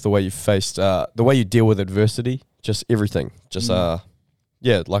yourself, the way you faced, the way you deal with adversity, just everything. Just, like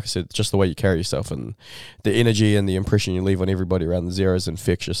I said, just the way you carry yourself and the energy and the impression you leave on everybody around the Zero is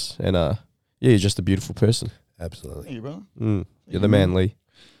infectious. And you're just a beautiful person. Absolutely. Thank you, brother. You're the man, Leigh.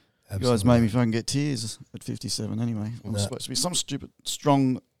 You guys made me fucking get tears at 57 anyway. I'm supposed to be some stupid,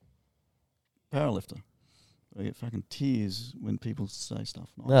 strong powerlifter. I get fucking tears when people say stuff.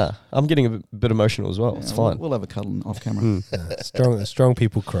 Nah, I'm getting a bit emotional as well. Yeah, It's fine. We'll have a cuddle off camera. Strong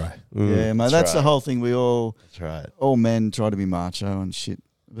people cry. Yeah, mate. That's the right. whole thing. We all men try to be macho and shit.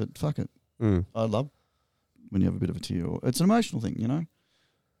 But fuck it. I love when you have a bit of a tear. It's an emotional thing, you know?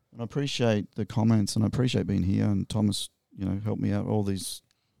 And I appreciate the comments and I appreciate being here. And Thomas, helped me out all these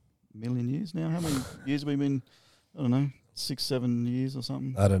million years now. How many years have we been? I don't know, 6-7 years or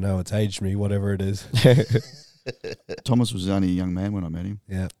something. I don't know. It's aged me, whatever it is. Thomas was only a young man when I met him.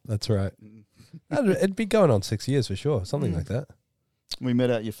 Yeah, that's right. It'd be going on 6 years for sure. Something like that. We met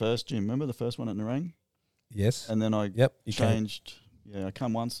at your first gym. Remember the first one at Nerang? Yes. And then I you changed. Yeah, I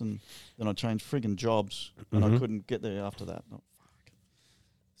come once and then I changed friggin' jobs and I couldn't get there after that. Oh, fuck.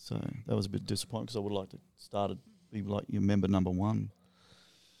 So that was a bit disappointing because I would like to be like your member number one.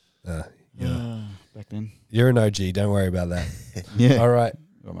 Back then. You're an OG. Don't worry about that. Yeah. All right.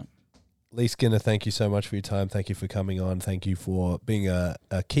 All right, mate. Leigh Skinner, thank you so much for your time. Thank you for coming on. Thank you for being a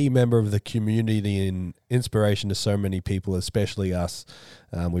key member of the community and inspiration to so many people, especially us.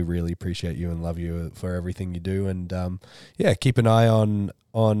 We really appreciate you and love you for everything you do. And keep an eye on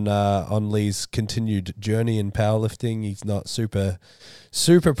Leigh's continued journey in powerlifting. He's not super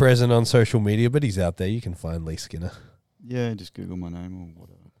present on social media, but he's out there. You can find Leigh Skinner. Yeah, just Google my name or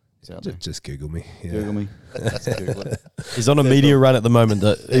whatever. It's out there. Just Google me. Yeah. Google me. Google it. He's on a media run at the moment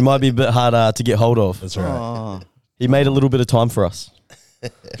that he might be a bit harder to get hold of. That's right. Oh, He made a little bit of time for us.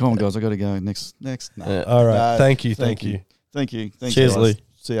 come on, guys. I got to go. Next. No. Yeah. All right. No, Thank you. Thank you. Thanks, Cheers, guys. Leigh.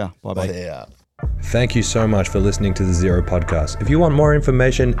 See ya. Bye-bye. Yeah. Thank you so much for listening to the ZeroW Podcast. If you want more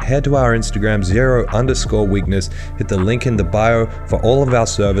information, head to our Instagram, ZeroW_weakness. Hit the link in the bio for all of our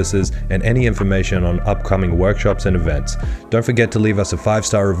services and any information on upcoming workshops and events. Don't forget to leave us a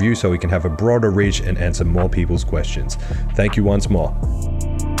 5-star review so we can have a broader reach and answer more people's questions. Thank you once more.